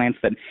power plants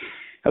that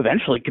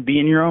eventually could be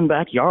in your own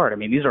backyard. I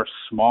mean, these are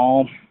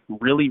small,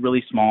 really,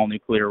 really small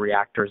nuclear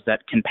reactors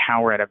that can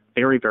power at a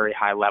very, very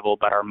high level,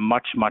 but are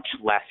much, much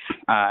less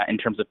in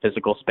terms of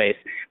physical space.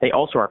 They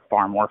also are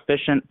far more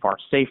efficient, far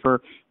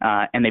safer,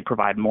 and they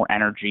provide more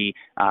energy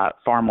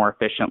far more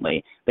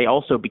efficiently. They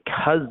also,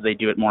 because they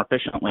do it more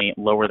efficiently,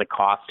 lower the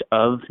cost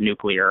of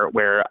nuclear,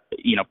 where,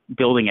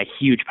 building a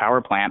huge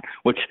power plant,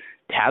 which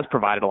has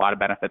provided a lot of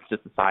benefits to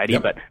society,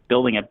 but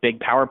building a big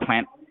power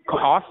plant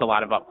costs a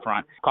lot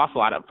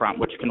upfront,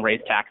 which can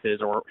raise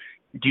taxes or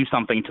do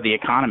something to the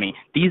economy.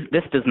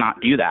 This does not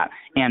do that.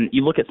 And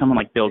you look at someone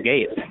like Bill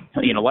Gates,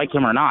 like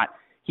him or not,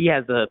 he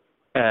has a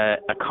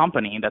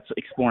company that's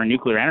exploring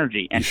nuclear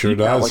energy, and he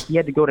felt like he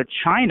had to go to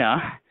China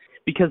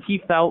because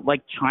he felt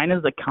like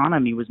China's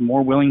economy was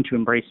more willing to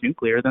embrace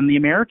nuclear than the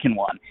American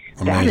one.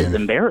 That is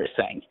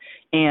embarrassing.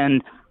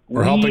 And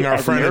we're helping our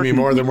frenemy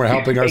more than we're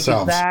helping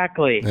ourselves.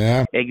 Exactly.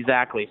 Yeah.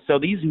 Exactly. So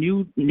these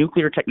new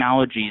nuclear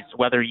technologies,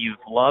 whether you've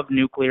loved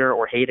nuclear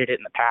or hated it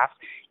in the past,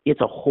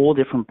 it's a whole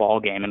different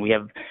ballgame, and we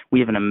have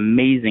an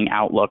amazing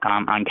outlook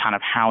on kind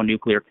of how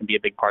nuclear can be a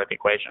big part of the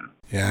equation.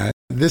 Yeah.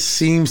 This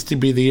seems to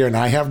be the year, and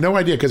I have no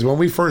idea, because when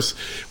we first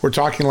were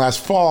talking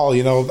last fall,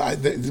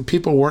 the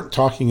people weren't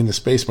talking in the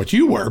space much.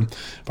 You were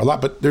a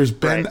lot, but there's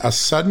been a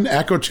sudden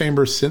echo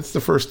chamber since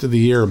the first of the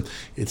year.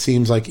 It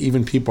seems like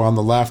even people on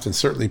the left, and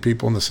certainly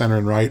people in the center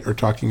and right, are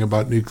talking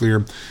about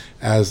nuclear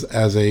as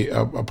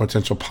a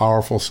potential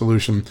powerful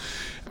solution.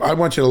 I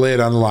want you to lay it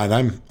on the line.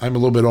 I'm a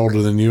little bit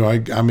older than you.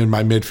 I'm in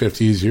my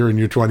mid-50s. You're in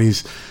your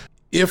 20s.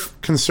 If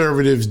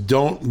conservatives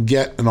don't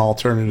get an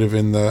alternative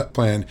in the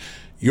plan,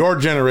 your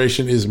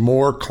generation is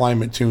more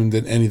climate tuned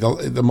than any.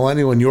 The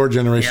millennial and your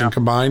generation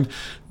combined,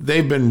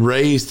 they've been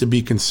raised to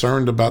be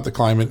concerned about the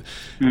climate.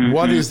 Mm-hmm.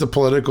 What is the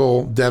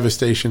political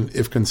devastation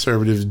if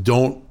conservatives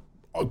don't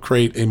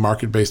create a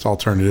market-based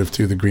alternative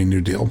to the Green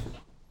New Deal?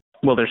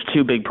 Well, there's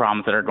two big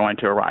problems that are going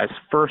to arise.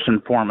 First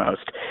and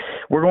foremost,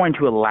 we're going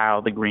to allow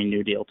the Green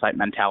New Deal type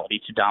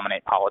mentality to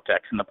dominate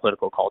politics and the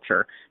political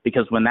culture,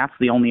 because when that's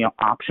the only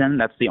option,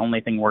 that's the only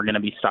thing we're going to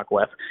be stuck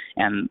with.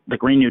 And the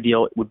Green New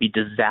Deal would be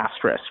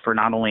disastrous for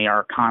not only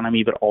our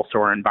economy, but also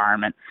our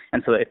environment.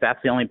 And so if that's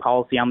the only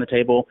policy on the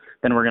table,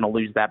 then we're going to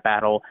lose that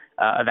battle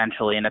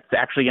eventually, and it's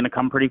actually going to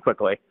come pretty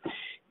quickly.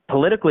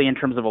 Politically, in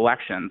terms of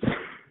elections,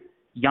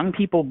 young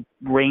people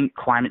rank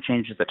climate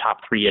change as the top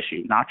 3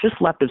 issue, not just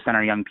left of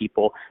center young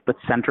people, but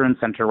center and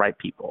center right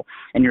people.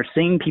 And you're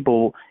seeing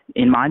people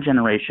in my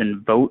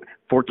generation vote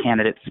for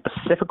candidates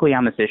specifically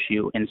on this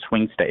issue in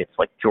swing states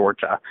like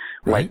Georgia,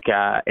 right,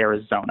 like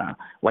Arizona,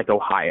 like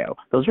Ohio.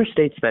 Those are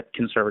states that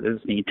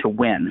conservatives need to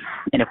win.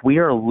 And if we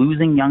are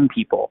losing young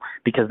people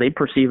because they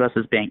perceive us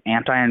as being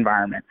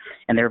anti-environment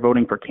and they're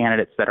voting for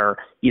candidates that are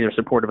either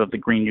supportive of the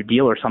Green New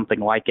Deal or something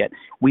like it,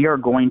 we are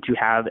going to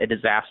have a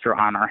disaster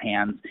on our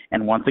hands.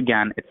 And once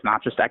again, it's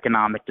not just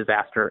economic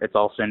disaster, it's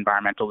also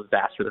environmental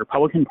disaster. The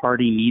Republican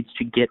Party needs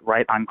to get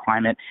right on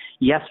climate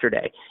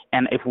yesterday.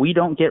 And if we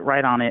don't get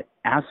right on it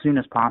as soon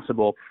as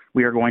possible,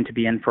 we are going to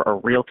be in for a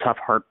real tough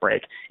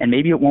heartbreak. And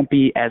maybe it won't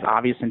be as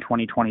obvious in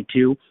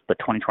 2022, but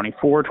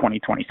 2024,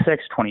 2026,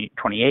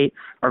 2028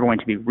 are going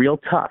to be real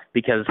tough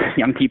because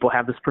young people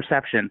have this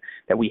perception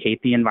that we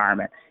hate the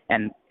environment.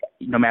 And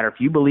no matter if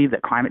you believe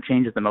that climate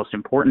change is the most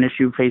important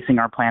issue facing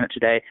our planet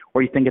today,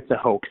 or you think it's a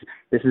hoax,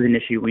 this is an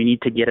issue we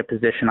need to get a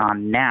position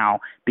on now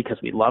because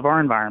we love our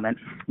environment,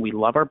 we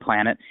love our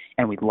planet,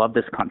 and we love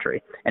this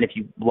country. And if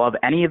you love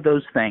any of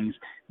those things,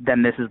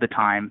 then this is the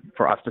time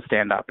for us to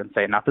stand up and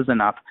say enough is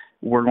enough.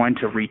 We're going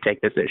to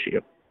retake this issue.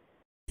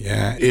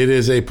 Yeah, it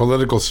is a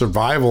political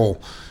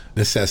survival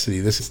necessity.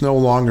 This is no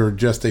longer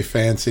just a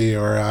fancy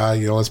or,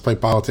 let's play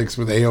politics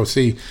with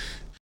AOC.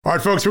 All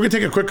right, folks, we're going to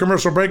take a quick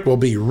commercial break. We'll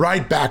be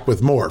right back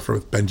with more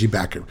with Benji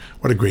Backer.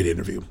 What a great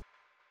interview.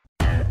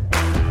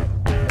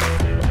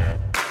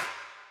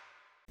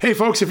 Hey,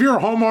 folks, if you're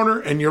a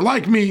homeowner and you're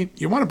like me,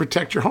 you want to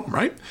protect your home,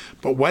 right?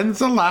 But when's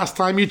the last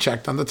time you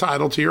checked on the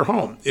title to your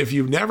home? If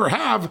you never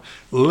have,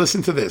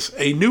 listen to this.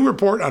 A new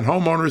report on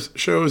homeowners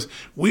shows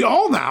we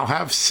all now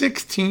have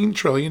 $16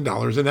 trillion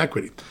in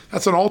equity.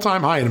 That's an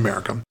all-time high in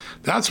America.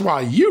 That's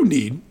why you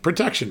need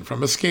protection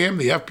from a scam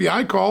the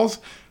FBI calls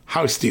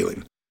house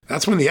stealing.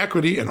 That's when the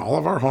equity in all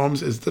of our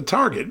homes is the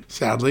target,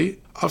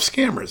 sadly, of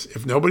scammers.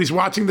 If nobody's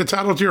watching the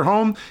title to your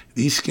home,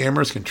 these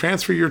scammers can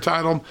transfer your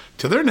title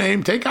to their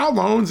name, take out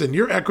loans, and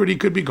your equity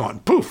could be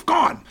gone. Poof,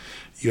 gone.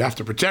 You have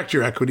to protect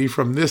your equity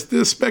from this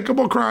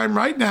despicable crime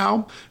right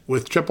now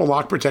with triple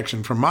lock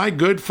protection from my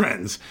good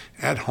friends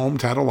at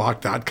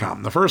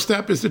HomeTitleLock.com. The first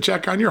step is to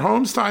check on your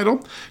home's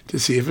title to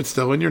see if it's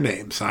still in your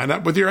name. Sign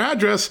up with your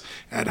address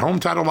at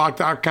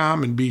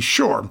HomeTitleLock.com and be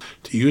sure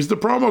to use the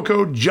promo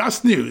code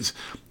JUSTNEWS.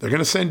 They're going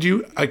to send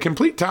you a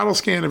complete title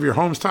scan of your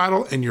home's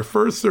title and your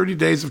first 30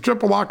 days of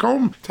triple lock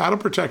home title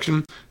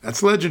protection.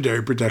 That's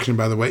legendary protection,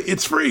 by the way.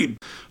 It's free.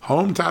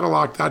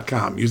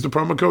 HomeTitleLock.com. Use the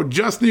promo code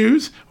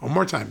JUSTNEWS. One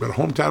more time, go to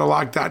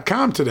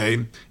HomeTitleLock.com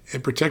today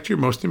and protect your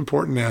most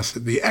important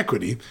asset, the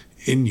equity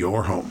in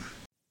your home.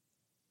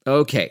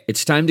 Okay,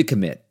 it's time to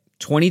commit.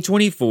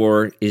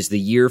 2024 is the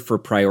year for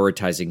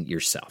prioritizing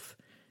yourself.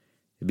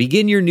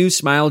 Begin your new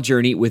smile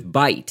journey with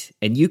Byte,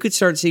 and you could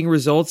start seeing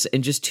results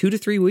in just 2 to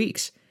 3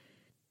 weeks.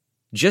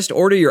 Just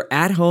order your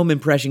at-home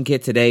impression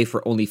kit today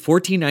for only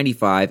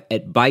 $14.95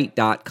 at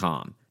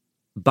Byte.com.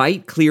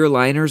 Byte clear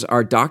liners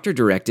are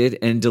doctor-directed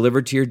and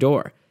delivered to your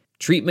door.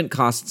 Treatment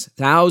costs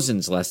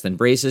thousands less than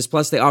braces,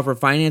 plus they offer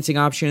financing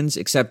options,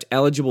 accept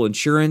eligible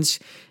insurance,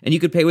 and you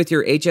could pay with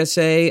your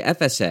HSA,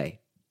 FSA.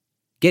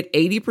 Get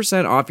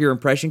 80% off your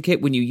impression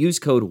kit when you use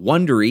code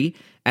WONDERY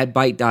at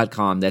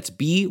Byte.com. That's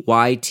BYTE.com.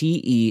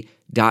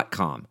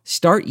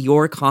 Start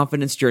your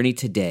confidence journey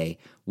today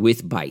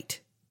with Byte.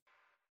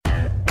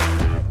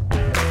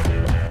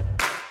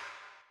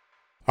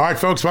 All right,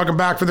 folks, welcome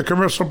back for the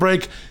commercial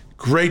break.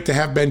 Great to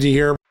have Benji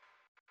here.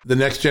 The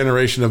next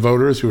generation of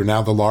voters, who are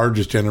now the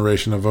largest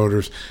generation of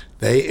voters,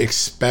 they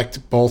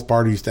expect both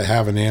parties to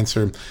have an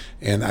answer.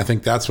 And I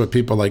think that's what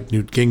people like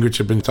Newt Gingrich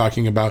have been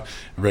talking about,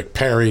 Rick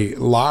Perry,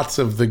 lots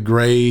of the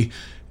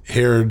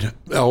gray-haired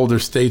elder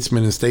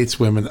statesmen and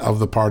stateswomen of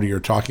the party are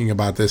talking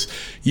about this.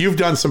 You've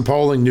done some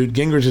polling. Newt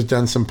Gingrich has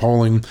done some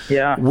polling.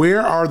 Yeah.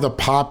 Where are the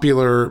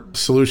popular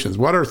solutions?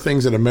 What are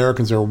things that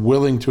Americans are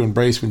willing to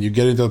embrace when you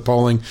get into the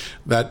polling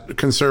that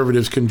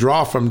conservatives can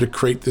draw from to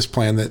create this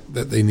plan that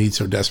they need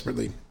so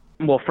desperately?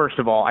 Well, first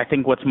of all, I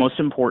think what's most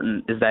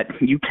important is that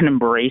you can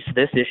embrace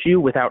this issue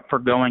without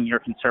forgoing your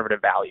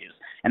conservative values.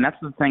 And that's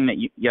the thing that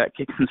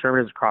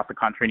conservatives across the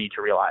country need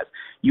to realize.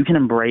 You can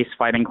embrace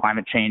fighting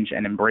climate change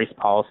and embrace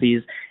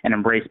policies and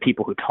embrace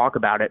people who talk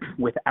about it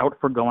without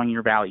forgoing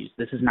your values.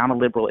 This is not a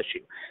liberal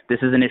issue. This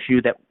is an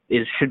issue that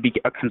should be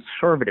a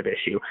conservative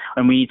issue,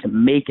 and we need to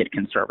make it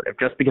conservative.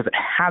 Just because it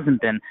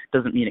hasn't been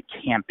doesn't mean it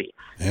can't be.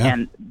 Yeah.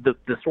 And the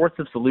sorts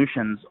of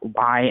solutions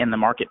lie in the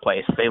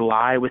marketplace. They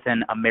lie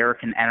within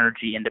American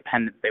energy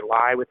independence. They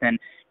lie within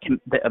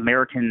the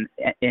American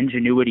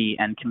ingenuity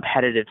and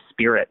competitive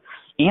spirit.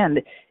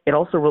 And it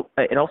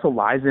also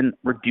lies in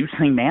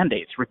reducing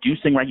mandates,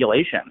 reducing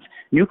regulations.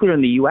 Nuclear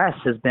in the U.S.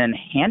 has been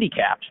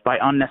handicapped by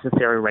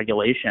unnecessary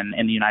regulation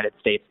in the United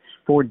States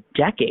for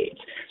decades.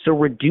 So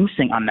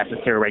reducing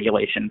unnecessary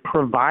regulation,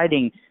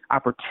 providing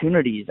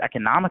opportunities,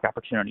 economic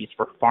opportunities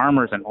for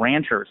farmers and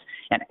ranchers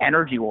and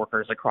energy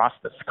workers across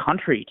this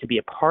country to be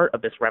a part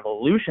of this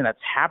revolution that's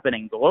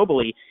happening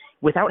globally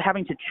without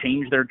having to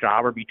change their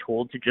job or be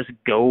told to just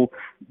go,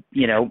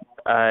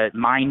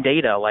 mine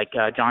data like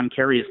John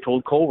Kerry has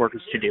told coal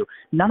workers to do.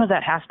 None of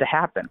that has to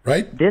happen.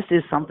 Right. This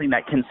is something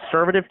that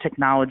conservative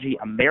technology,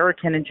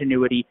 American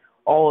ingenuity,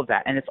 all of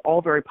that, and it's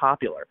all very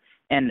popular.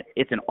 And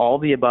it's an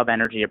all-the-above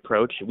energy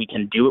approach. We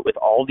can do it with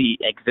all the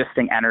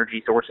existing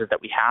energy sources that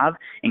we have,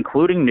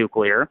 including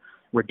nuclear,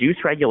 reduce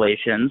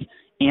regulations,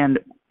 and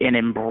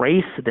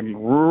embrace the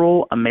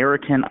rural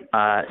American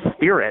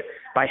spirit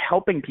by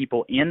helping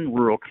people in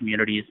rural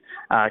communities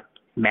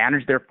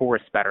manage their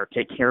forests better,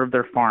 take care of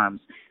their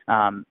farms,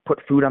 put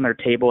food on their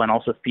table, and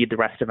also feed the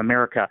rest of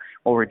America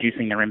while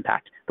reducing their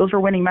impact. Those are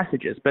winning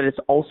messages, but it's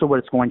also what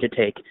it's going to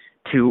take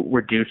to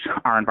reduce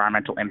our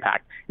environmental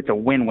impact. It's a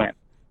win-win.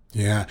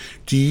 Yeah.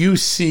 Do you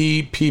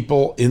see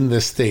people in the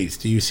states?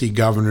 Do you see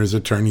governors,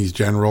 attorneys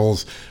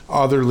generals,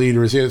 other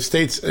leaders?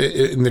 States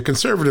in the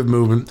conservative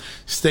movement,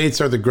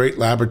 states are the great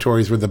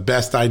laboratories where the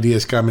best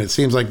ideas come. And it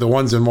seems like the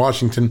ones in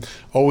Washington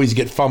always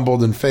get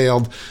fumbled and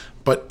failed.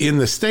 But in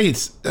the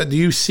states, do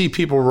you see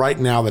people right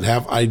now that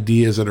have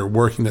ideas that are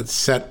working that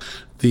set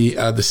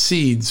the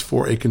seeds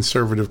for a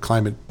conservative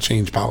climate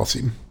change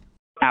policy?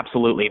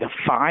 Absolutely. The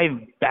 5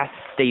 best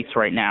states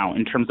right now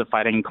in terms of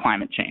fighting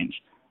climate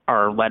change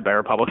are led by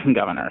Republican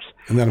governors.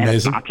 Isn't that amazing? And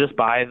it's not just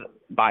by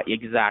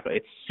exactly.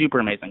 It's super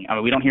amazing. I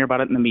mean, we don't hear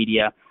about it in the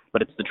media,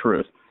 but it's the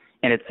truth.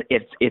 And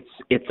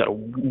it's a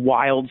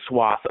wild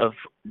swath of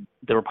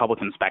the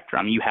Republican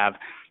spectrum. You have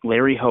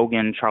Larry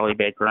Hogan, Charlie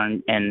Baker,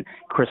 and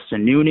Chris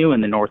Sununu in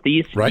the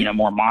Northeast, right.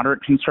 More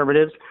moderate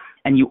conservatives.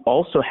 And you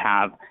also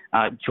have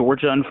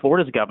Georgia and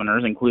Florida's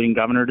governors, including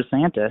Governor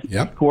DeSantis,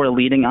 yep. who are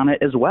leading on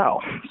it as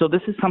well. So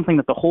this is something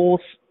that the whole,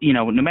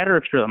 no matter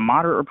if you're a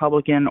moderate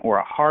Republican or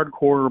a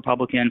hardcore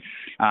Republican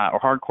or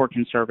hardcore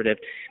conservative,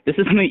 this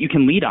is something that you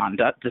can lead on.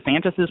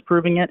 DeSantis is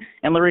proving it,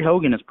 and Larry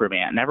Hogan is proving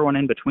it, and everyone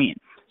in between.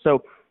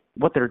 So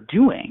what they're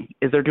doing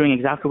is they're doing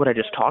exactly what I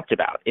just talked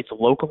about. It's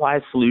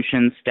localized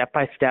solutions, step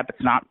by step.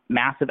 It's not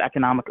massive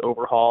economic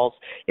overhauls.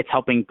 It's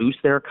helping boost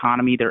their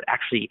economy. They're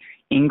actually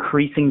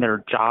increasing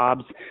their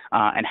jobs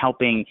and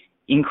helping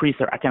increase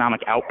their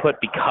economic output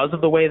because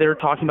of the way they're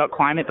talking about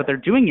climate, but they're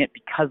doing it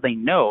because they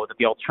know that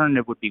the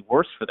alternative would be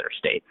worse for their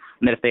state,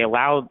 and that if they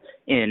allow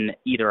in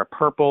either a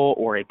purple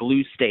or a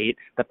blue state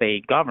that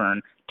they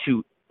govern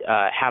to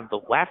have the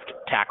left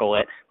tackle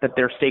it, that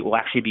their state will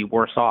actually be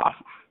worse off.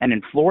 And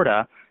in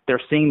Florida,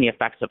 they're seeing the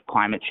effects of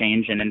climate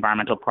change and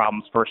environmental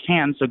problems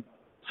firsthand. So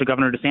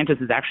Governor DeSantis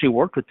has actually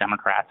worked with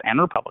Democrats and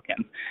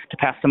Republicans to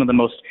pass some of the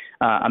most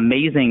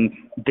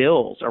amazing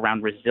bills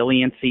around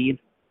resiliency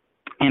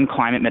and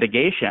climate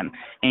mitigation.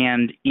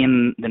 And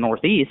in the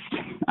Northeast,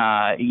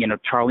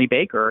 Charlie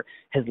Baker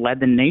has led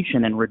the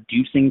nation in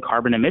reducing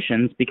carbon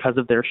emissions because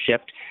of their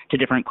shift to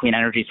different clean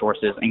energy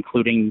sources,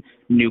 including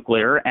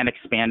nuclear and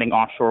expanding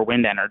offshore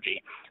wind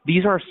energy.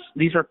 These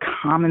are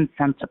common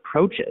sense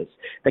approaches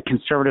that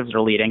conservatives are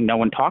leading, no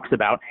one talks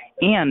about,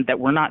 and that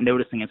we're not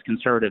noticing as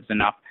conservatives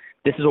enough.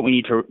 This is what we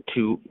need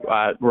to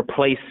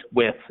replace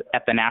with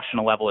at the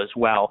national level as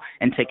well,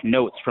 and take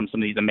notes from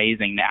some of these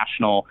amazing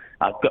national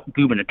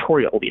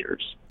gubernatorial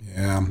leaders.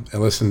 Yeah, and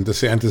listen,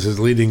 DeSantis is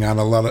leading on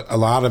a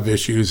lot of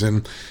issues,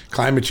 and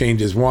climate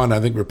change is one. I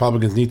think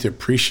Republicans need to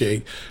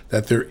appreciate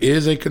that there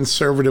is a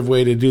conservative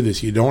way to do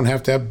this. You don't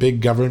have to have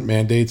big government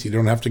mandates. You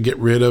don't have to get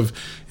rid of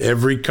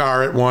every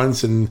car at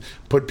once and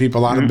put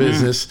people out of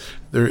business.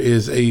 There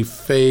is a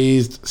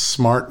phased,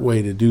 smart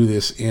way to do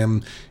this,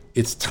 and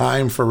it's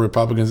time for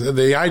Republicans.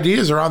 The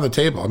ideas are on the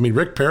table. I mean,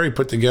 Rick Perry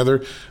put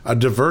together a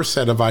diverse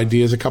set of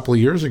ideas a couple of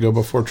years ago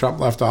before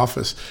Trump left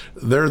office.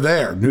 They're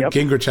there. Newt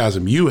Gingrich has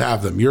them. You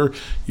have them.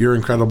 Your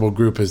incredible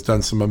group has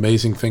done some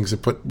amazing things to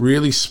put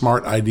really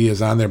smart ideas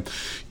on there.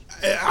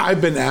 I've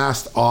been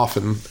asked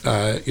often,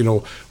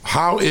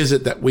 how is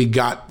it that we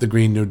got the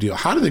Green New Deal?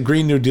 How did the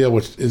Green New Deal,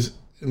 which is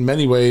in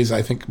many ways,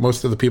 I think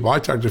most of the people I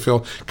talk to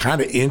feel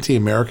kind of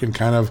anti-American,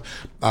 kind of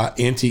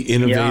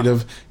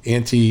anti-innovative,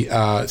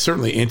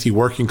 certainly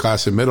anti-working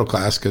class and middle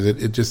class, because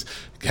it just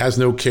has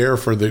no care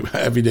for the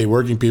everyday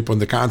working people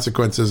and the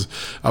consequences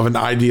of an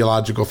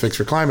ideological fix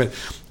for climate.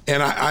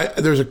 And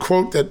there's a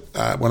quote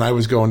that when I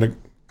was going to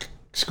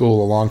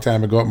school a long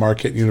time ago at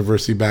Marquette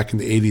University back in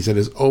the 80s that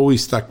has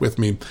always stuck with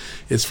me.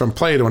 It's from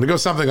Plato, and it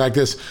goes something like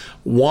this: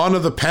 one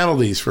of the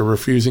penalties for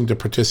refusing to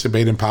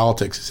participate in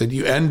politics is that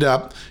you end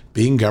up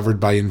being governed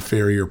by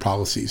inferior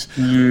policies.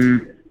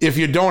 If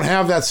you don't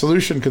have that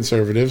solution,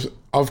 conservatives,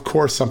 of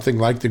course, something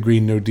like the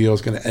Green New Deal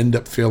is going to end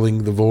up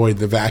filling the void,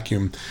 the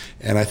vacuum.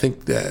 And I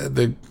think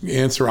the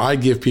answer I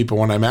give people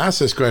when I'm asked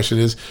this question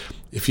is,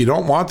 if you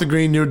don't want the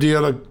Green New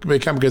Deal to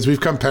become, because we've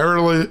come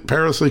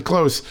perilously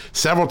close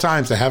several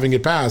times to having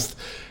it passed,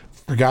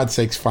 for God's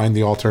sakes, find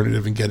the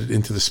alternative and get it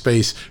into the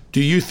space.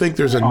 Do you think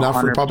there's enough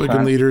 100%.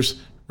 Republican leaders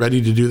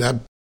ready to do that?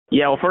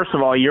 Yeah, well, first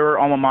of all, your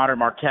alma mater,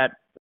 Marquette,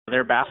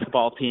 their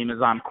basketball team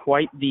is on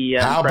quite the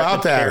How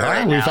about that?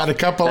 Right We've had a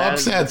couple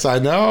upsets, I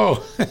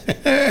know.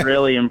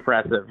 Really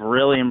impressive.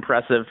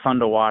 Fun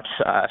to watch.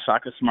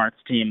 Shaka Smart's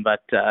team. But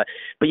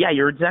yeah,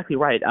 you're exactly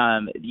right.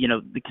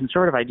 The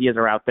conservative ideas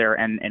are out there,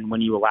 and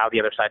when you allow the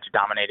other side to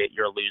dominate it,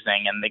 you're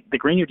losing. And the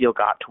Green New Deal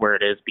got to where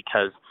it is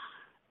because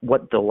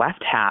what the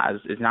left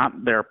has is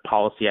not their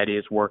policy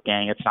ideas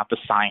working. It's not the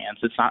science.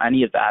 It's not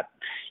any of that.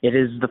 It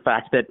is the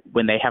fact that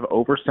when they have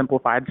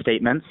oversimplified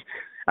statements,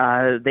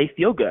 they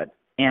feel good.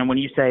 And when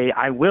you say,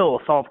 I will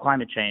solve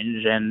climate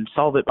change and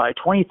solve it by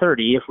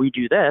 2030 if we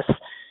do this,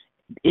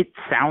 it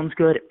sounds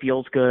good, it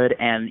feels good,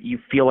 and you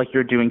feel like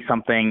you're doing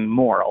something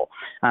moral.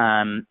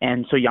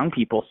 And so young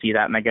people see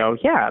that and they go,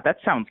 yeah, that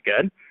sounds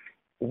good.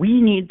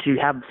 We need to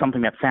have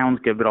something that sounds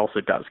good but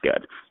also does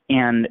good.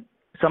 And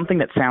something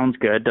that sounds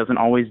good doesn't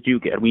always do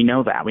good. We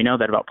know that. We know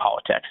that about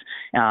politics.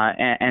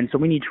 And so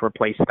we need to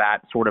replace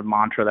that sort of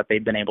mantra that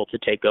they've been able to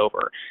take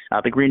over.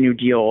 The Green New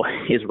Deal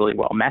is really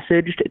well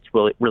messaged. It's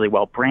really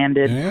well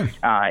branded.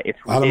 Yeah. It's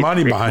a lot of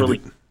money behind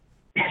it.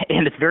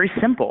 And it's very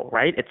simple,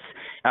 right? It's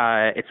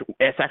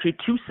actually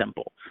too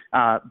simple.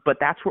 But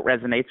that's what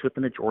resonates with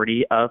the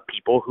majority of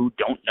people who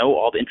don't know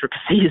all the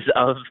intricacies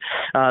of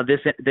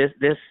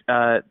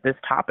this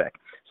topic.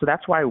 So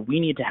that's why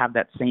we need to have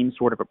that same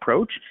sort of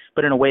approach,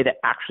 but in a way that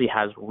actually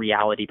has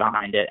reality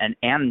behind it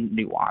and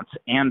nuance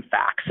and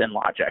facts and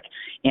logic.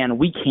 And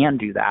we can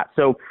do that.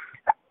 So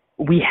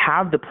we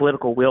have the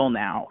political will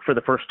now for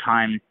the first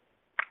time,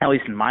 at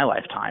least in my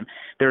lifetime.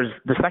 There's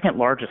the second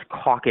largest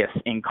caucus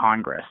in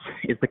Congress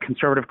is the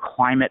Conservative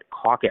Climate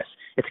Caucus.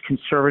 It's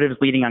conservatives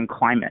leading on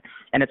climate.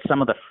 And it's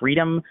some of the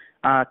Freedom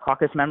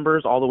Caucus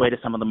members all the way to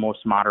some of the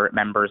most moderate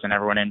members and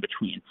everyone in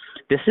between.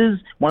 This is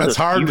one of those. That's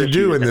hard to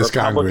do in this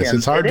Congress.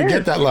 It's hard to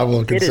get that level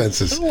of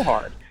consensus. It is so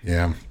hard.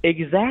 Yeah.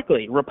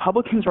 Exactly.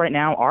 Republicans right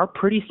now are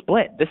pretty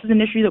split. This is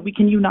an issue that we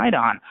can unite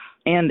on.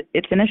 And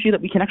it's an issue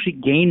that we can actually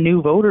gain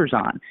new voters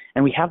on.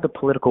 And we have the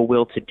political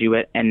will to do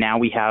it. And now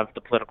we have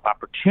the political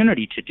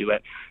opportunity to do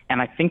it.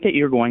 And I think that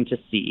you're going to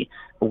see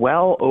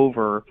well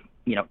over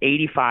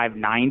 85,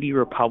 90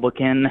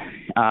 Republican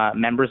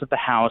members of the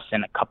House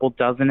and a couple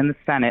dozen in the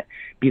Senate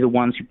be the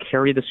ones who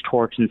carry this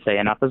torch and say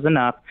enough is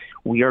enough.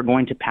 We are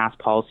going to pass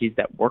policies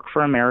that work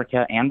for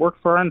America and work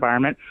for our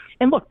environment.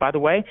 And look, by the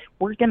way,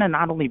 we're going to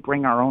not only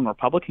bring our own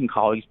Republican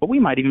colleagues, but we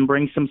might even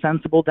bring some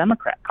sensible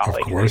Democrat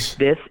colleagues. Of course.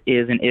 This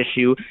is an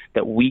issue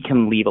that we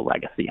can leave a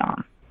legacy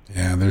on.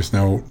 Yeah, there's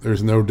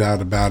no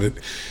doubt about it.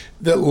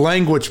 The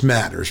language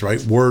matters,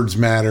 right? Words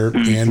matter.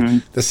 Mm-hmm.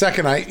 And the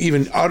second I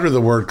even utter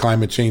the word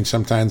climate change,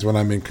 sometimes when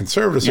I'm in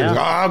conservative,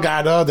 oh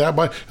God, they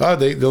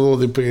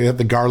have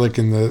the garlic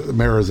and the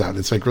mirrors out.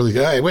 It's like really,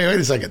 hey, wait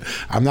a second.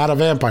 I'm not a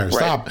vampire. Right.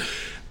 Stop.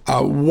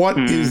 What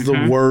is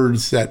the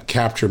words that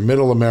capture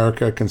middle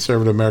America,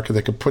 conservative America,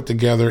 that could put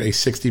together a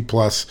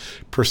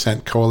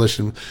 60+%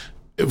 coalition?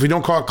 If we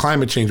don't call it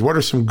climate change, what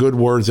are some good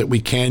words that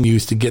we can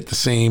use to get the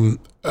same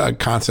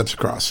concepts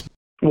across?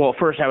 Well,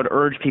 first, I would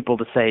urge people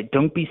to say,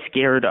 don't be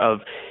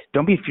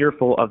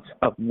fearful of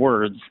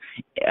words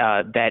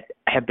that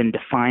have been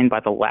defined by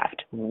the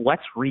left.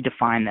 Let's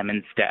redefine them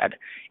instead.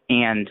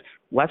 And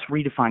let's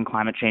redefine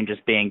climate change as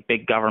being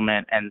big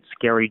government and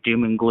scary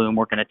doom and gloom.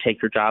 We're going to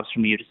take your jobs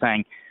from you, to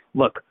saying,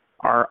 look,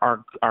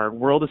 our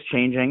world is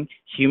changing,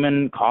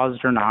 human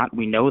caused or not.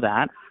 We know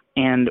that.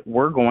 And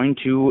we're going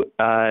to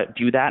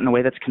do that in a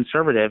way that's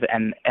conservative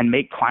and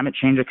make climate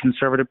change a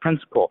conservative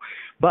principle.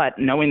 But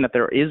knowing that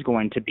there is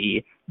going to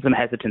be some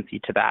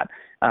hesitancy to that,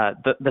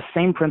 the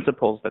same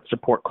principles that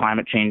support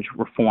climate change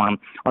reform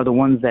are the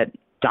ones that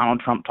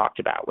Donald Trump talked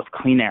about with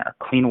clean air,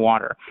 clean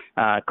water,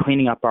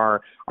 cleaning up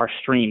our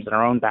streams in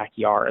our own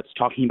backyards,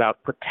 talking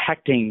about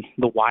protecting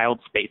the wild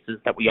spaces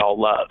that we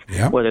all love,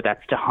 whether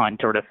that's to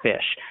hunt or to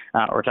fish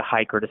or to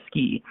hike or to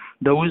ski.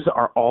 Those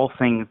are all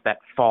things that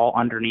fall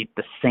underneath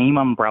the same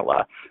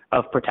umbrella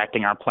of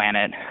protecting our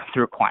planet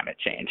through climate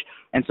change.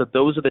 And so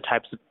those are the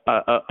types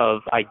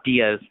of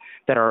ideas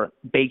that are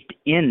baked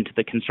into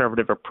the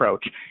conservative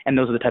approach. And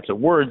those are the types of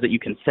words that you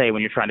can say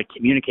when you're trying to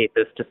communicate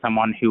this to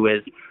someone who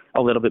is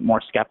a little bit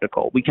more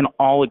skeptical. We can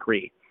all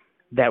agree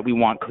that we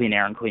want clean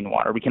air and clean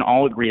water. We can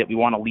all agree that we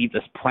want to leave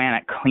this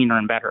planet cleaner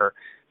and better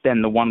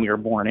than the one we were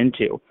born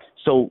into.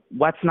 So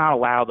let's not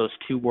allow those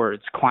two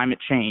words, climate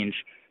change,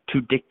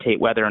 to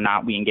dictate whether or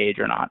not we engage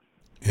or not.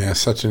 Yeah,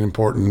 such an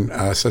important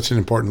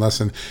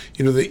lesson.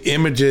 The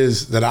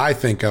images that I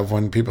think of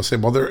when people say,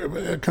 well,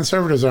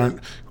 conservatives aren't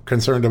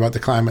concerned about the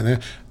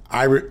climate.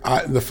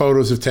 The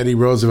photos of Teddy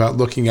Roosevelt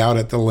looking out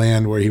at the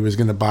land where he was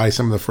going to buy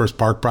some of the first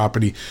park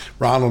property,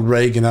 Ronald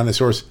Reagan on his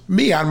horse,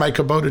 me on my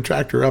Kubota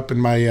tractor up in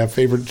my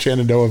favorite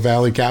Shenandoah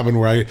Valley cabin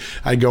where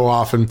I go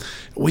often.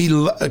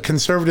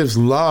 Conservatives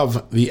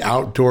love the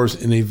outdoors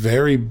in a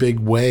very big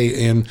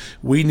way, and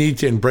we need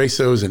to embrace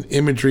those in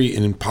imagery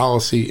and in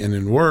policy and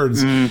in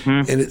words.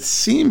 Mm-hmm. And it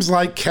seems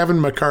like Kevin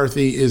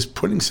McCarthy is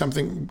putting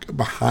something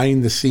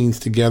behind the scenes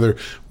together.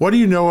 What do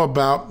you know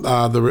about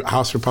the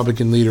House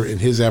Republican leader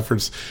and his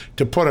efforts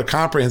to put a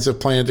comprehensive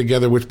plan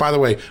together, which, by the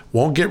way,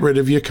 won't get rid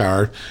of your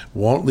car,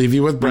 won't leave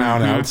you with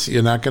brownouts. Mm-hmm.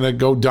 You're not going to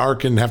go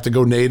dark and have to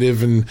go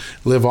native and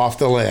live off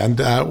the land.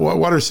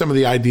 What are some of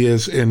the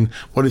ideas, and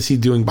what is he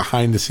doing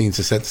behind the scenes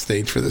to set the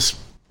stage for this?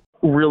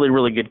 Really,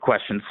 really good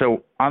question.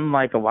 So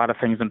unlike a lot of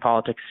things in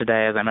politics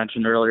today, as I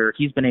mentioned earlier,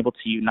 he's been able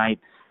to unite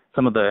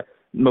some of the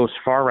most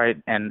far right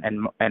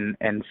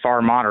and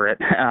far moderate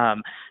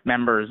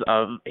members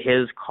of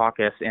his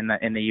caucus in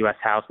the U.S.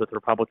 House with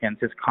Republicans,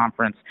 his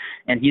conference,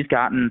 and he's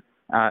gotten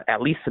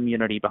at least some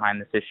unity behind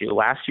this issue.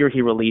 Last year,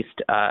 he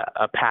released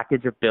a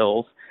package of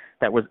bills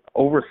that was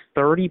over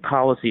 30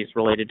 policies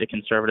related to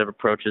conservative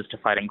approaches to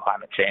fighting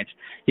climate change.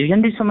 He's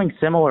going to do something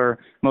similar,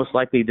 most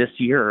likely this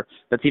year,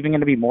 that's even going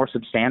to be more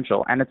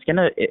substantial, and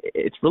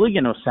it's really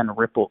going to send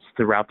ripples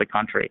throughout the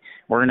country.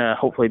 We're going to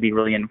hopefully be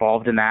really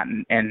involved in that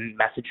and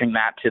messaging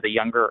that to the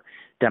younger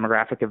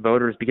demographic of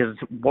voters, because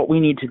what we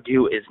need to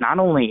do is not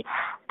only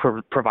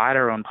provide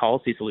our own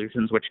policy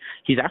solutions, which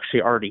he's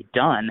actually already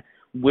done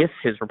with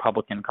his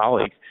Republican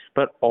colleagues,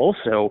 but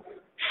also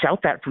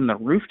shout that from the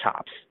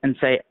rooftops and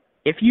say,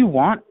 if you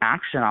want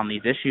action on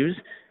these issues,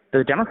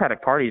 the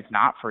Democratic Party is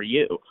not for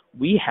you.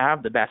 We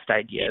have the best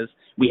ideas.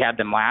 We had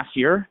them last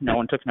year. No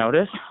one took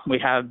notice. We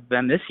have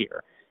them this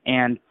year.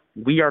 And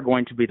we are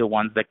going to be the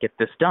ones that get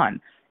this done.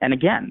 And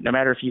again, no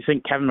matter if you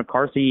think Kevin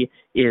McCarthy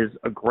is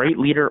a great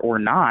leader or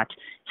not,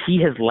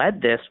 he has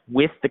led this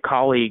with the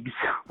colleagues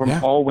from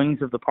all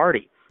wings of the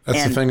party.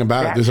 That's the thing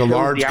about it. There's a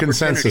large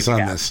consensus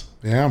on this.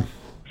 Yeah.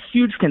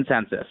 Huge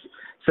consensus.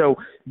 So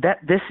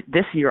that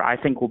this year, I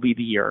think, will be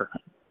the year.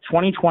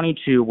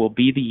 2022 will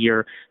be the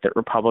year that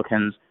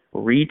Republicans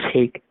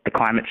retake the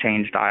climate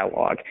change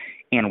dialogue.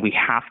 And we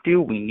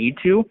need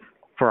to,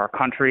 for our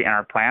country and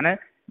our planet.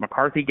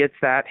 McCarthy gets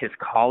that. His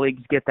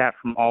colleagues get that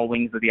from all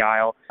wings of the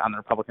aisle on the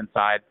Republican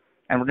side.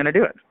 And we're going to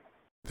do it.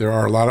 There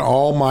are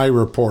all my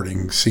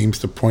reporting seems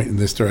to point in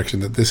this direction,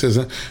 that this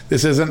isn't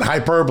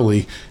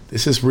hyperbole.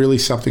 This is really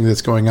something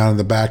that's going on in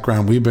the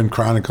background. We've been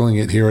chronicling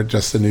it here at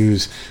Just the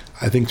News.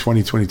 I think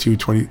 2022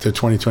 to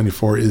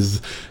 2024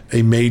 is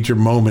a major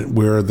moment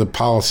where the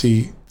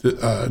policy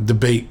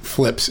debate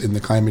flips in the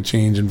climate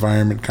change,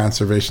 environment,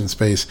 conservation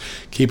space.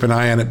 Keep an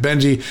eye on it.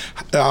 Benji,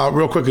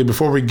 real quickly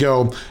before we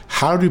go,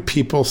 how do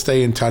people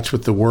stay in touch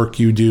with the work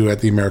you do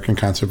at the American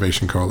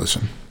Conservation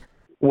Coalition?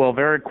 Well,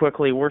 very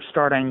quickly, we're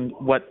starting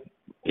what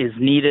has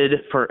been needed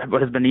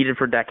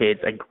for decades,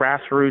 a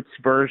grassroots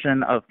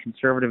version of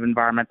conservative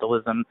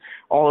environmentalism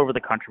all over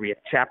the country. We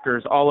have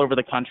chapters all over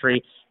the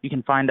country. You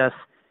can find us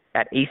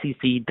at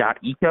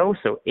acc.eco,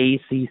 so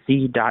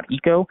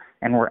acc.eco,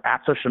 and we're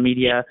at social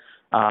media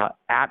at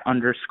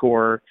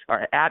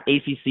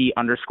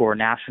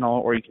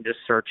ACC_national, or you can just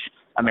search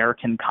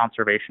American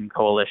Conservation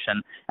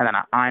Coalition, and then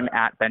I'm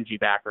at Benji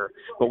Backer.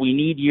 But we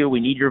need you, we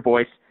need your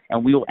voice,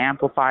 and we will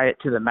amplify it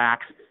to the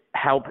max,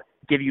 help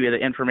give you the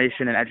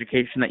information and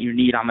education that you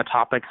need on the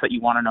topics that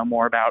you want to know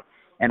more about.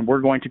 And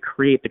we're going to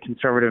create the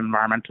conservative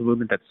environmental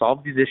movement that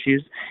solves these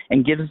issues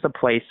and gives us a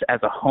place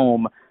as a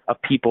home of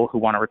people who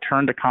want to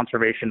return to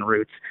conservation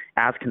roots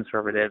as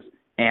conservatives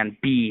and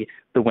be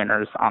the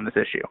winners on this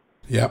issue.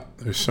 Yep.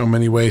 There's so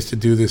many ways to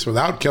do this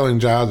without killing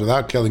jobs,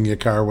 without killing your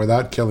car,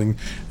 without killing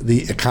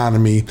the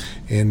economy,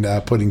 and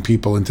putting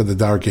people into the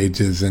dark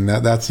ages. And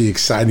that's the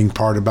exciting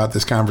part about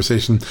this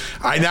conversation.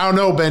 I now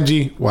know,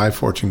 Benji, why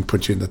Fortune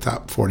put you in the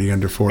top 40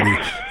 under 40.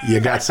 You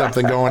got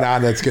something going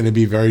on that's going to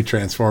be very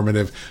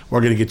transformative.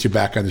 We're going to get you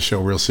back on the show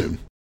real soon.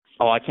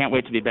 Oh, I can't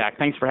wait to be back.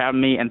 Thanks for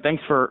having me, and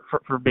thanks for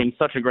being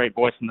such a great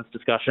voice in this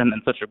discussion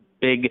and such a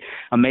big,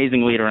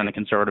 amazing leader in the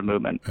conservative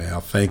movement.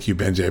 Well, thank you,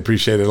 Benji. I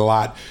appreciate it a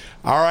lot.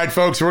 All right,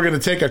 folks, we're going to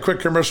take a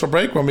quick commercial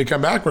break. When we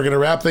come back, we're going to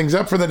wrap things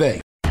up for the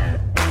day.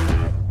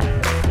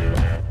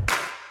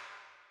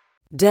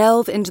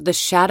 Delve into the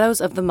shadows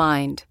of the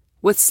mind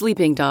with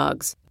Sleeping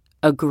Dogs,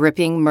 a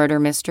gripping murder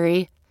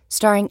mystery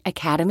starring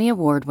Academy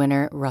Award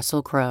winner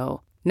Russell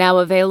Crowe. Now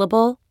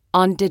available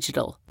on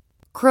digital.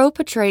 Crowe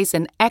portrays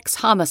an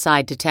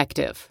ex-homicide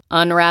detective,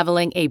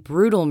 unraveling a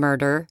brutal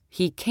murder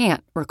he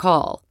can't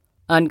recall.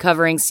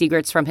 Uncovering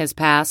secrets from his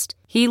past,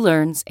 he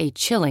learns a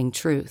chilling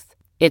truth.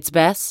 It's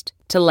best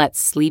to let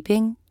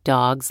sleeping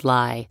dogs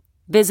lie.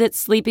 Visit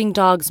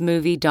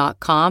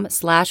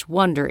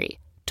sleepingdogsmovie.com/Wondery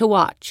to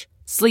watch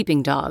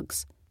Sleeping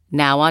Dogs,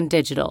 now on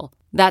digital.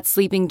 That's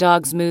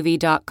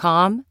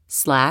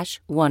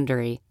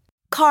sleepingdogsmovie.com/Wondery.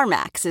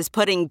 CarMax is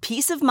putting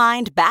peace of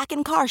mind back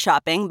in car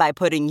shopping by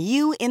putting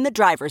you in the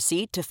driver's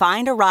seat to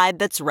find a ride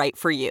that's right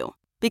for you.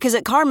 Because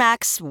at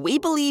CarMax, we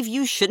believe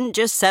you shouldn't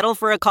just settle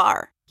for a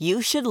car.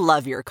 You should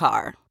love your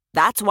car.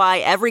 That's why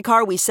every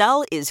car we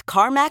sell is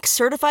CarMax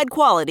certified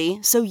quality,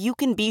 so you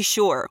can be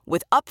sure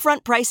with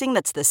upfront pricing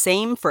that's the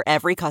same for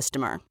every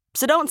customer.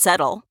 So don't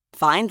settle.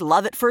 Find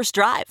love at first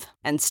drive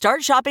and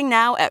start shopping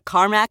now at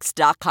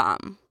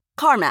CarMax.com.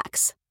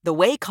 CarMax, the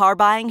way car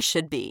buying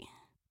should be.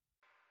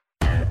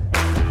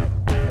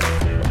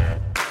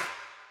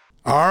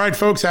 All right,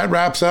 folks, that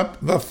wraps up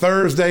the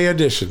Thursday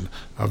edition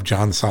of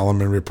John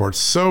Solomon Reports.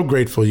 So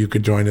grateful you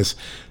could join us.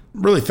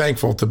 Really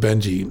thankful to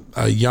Benji,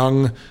 a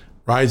young,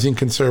 rising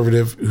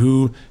conservative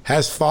who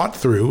has thought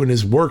through and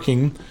is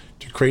working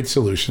to create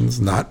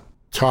solutions, not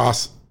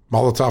toss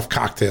Molotov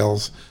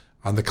cocktails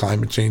on the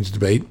climate change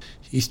debate.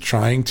 He's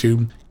trying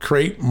to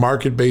create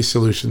market-based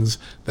solutions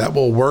that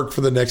will work for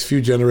the next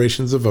few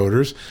generations of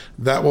voters,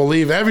 that will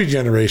leave every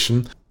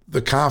generation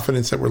the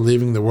confidence that we're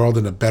leaving the world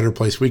in a better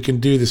place. We can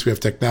do this. We have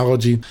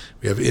technology.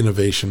 We have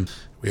innovation.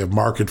 We have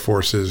market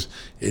forces.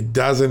 It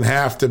doesn't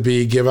have to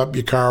be give up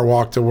your car,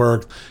 walk to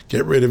work,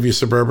 get rid of your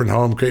suburban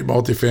home, create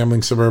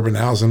multifamily suburban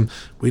housing.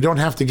 We don't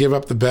have to give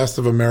up the best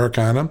of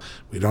Americana.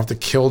 We don't have to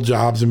kill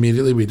jobs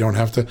immediately. We don't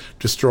have to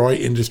destroy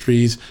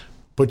industries,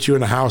 put you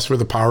in a house where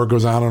the power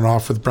goes on and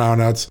off with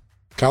brownouts.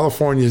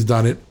 California's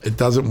done it. It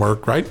doesn't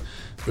work, right?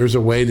 There's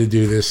a way to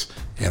do this,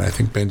 and I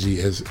think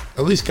Benji has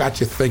at least got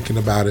you thinking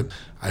about it.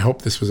 I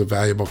hope this was a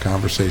valuable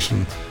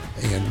conversation,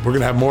 and we're going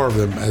to have more of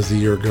them as the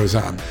year goes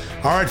on.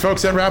 All right,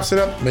 folks, that wraps it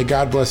up. May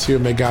God bless you.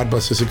 May God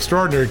bless this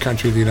extraordinary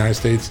country of the United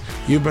States.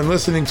 You've been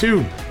listening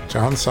to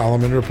John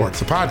Solomon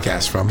Reports, a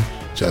podcast from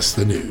Just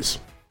the News.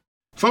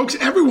 Folks,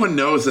 everyone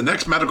knows the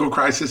next medical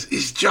crisis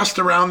is just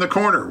around the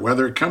corner,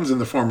 whether it comes in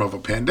the form of a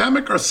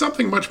pandemic or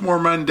something much more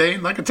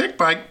mundane like a tick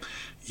bite.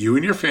 You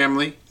and your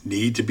family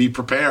need to be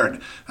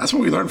prepared. That's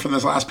what we learned from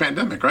this last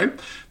pandemic, right?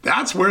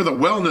 That's where the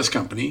Wellness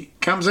Company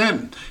comes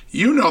in.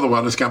 You know the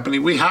Wellness Company.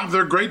 We have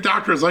their great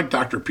doctors like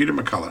Dr. Peter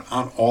McCullough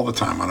on all the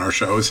time on our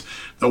shows.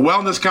 The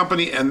Wellness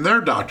Company and their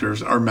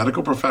doctors are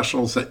medical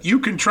professionals that you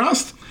can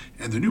trust,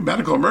 and the new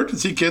medical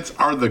emergency kits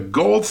are the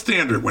gold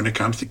standard when it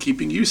comes to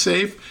keeping you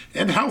safe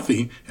and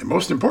healthy, and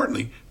most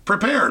importantly,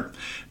 prepared.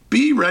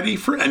 Be ready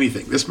for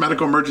anything. This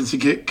medical emergency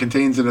kit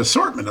contains an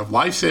assortment of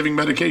life-saving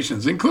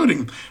medications,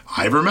 including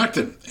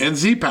ivermectin and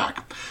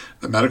Z-Pak.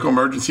 The medical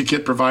emergency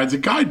kit provides a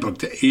guidebook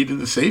to aid in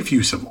the safe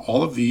use of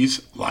all of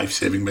these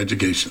life-saving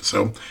medications,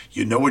 so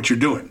you know what you're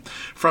doing.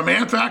 From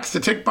anthrax to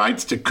tick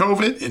bites to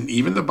COVID and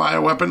even the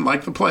bioweapon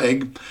like the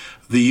plague,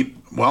 the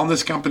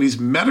Wellness Company's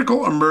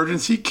medical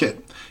emergency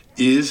kit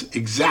is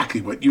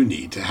exactly what you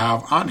need to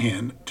have on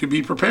hand to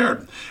be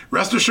prepared.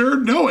 Rest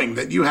assured knowing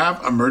that you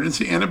have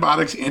emergency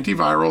antibiotics,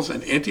 antivirals,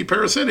 and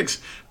antiparasitics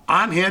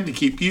on hand to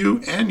keep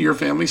you and your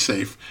family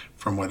safe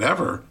from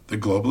whatever the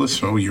globalists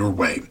throw your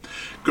way.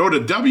 Go to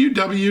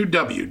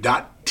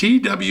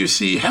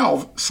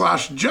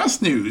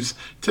www.twchealth/justnews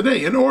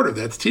today and order.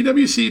 That's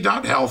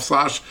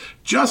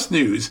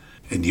twc.health/justnews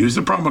and use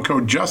the promo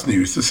code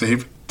JUSTNEWS to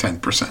save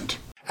 10%.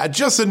 At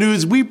Just the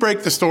News, we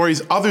break the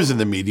stories others in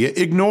the media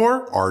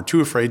ignore or are too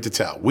afraid to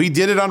tell. We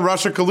did it on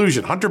Russia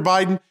collusion, Hunter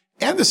Biden,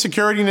 and the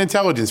security and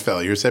intelligence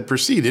failures that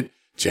preceded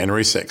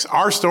January 6th.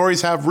 Our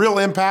stories have real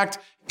impact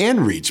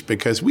and reach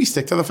because we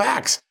stick to the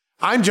facts.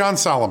 I'm John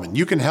Solomon.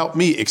 You can help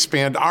me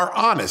expand our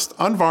honest,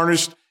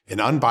 unvarnished, and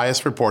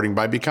unbiased reporting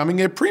by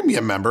becoming a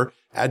premium member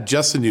at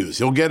Just the News.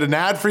 You'll get an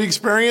ad-free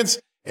experience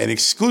and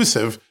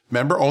exclusive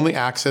member-only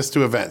access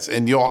to events,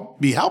 and you'll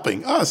be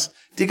helping us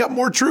dig up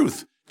more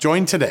truth.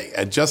 Join today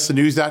at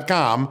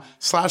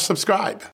justthenews.com/subscribe.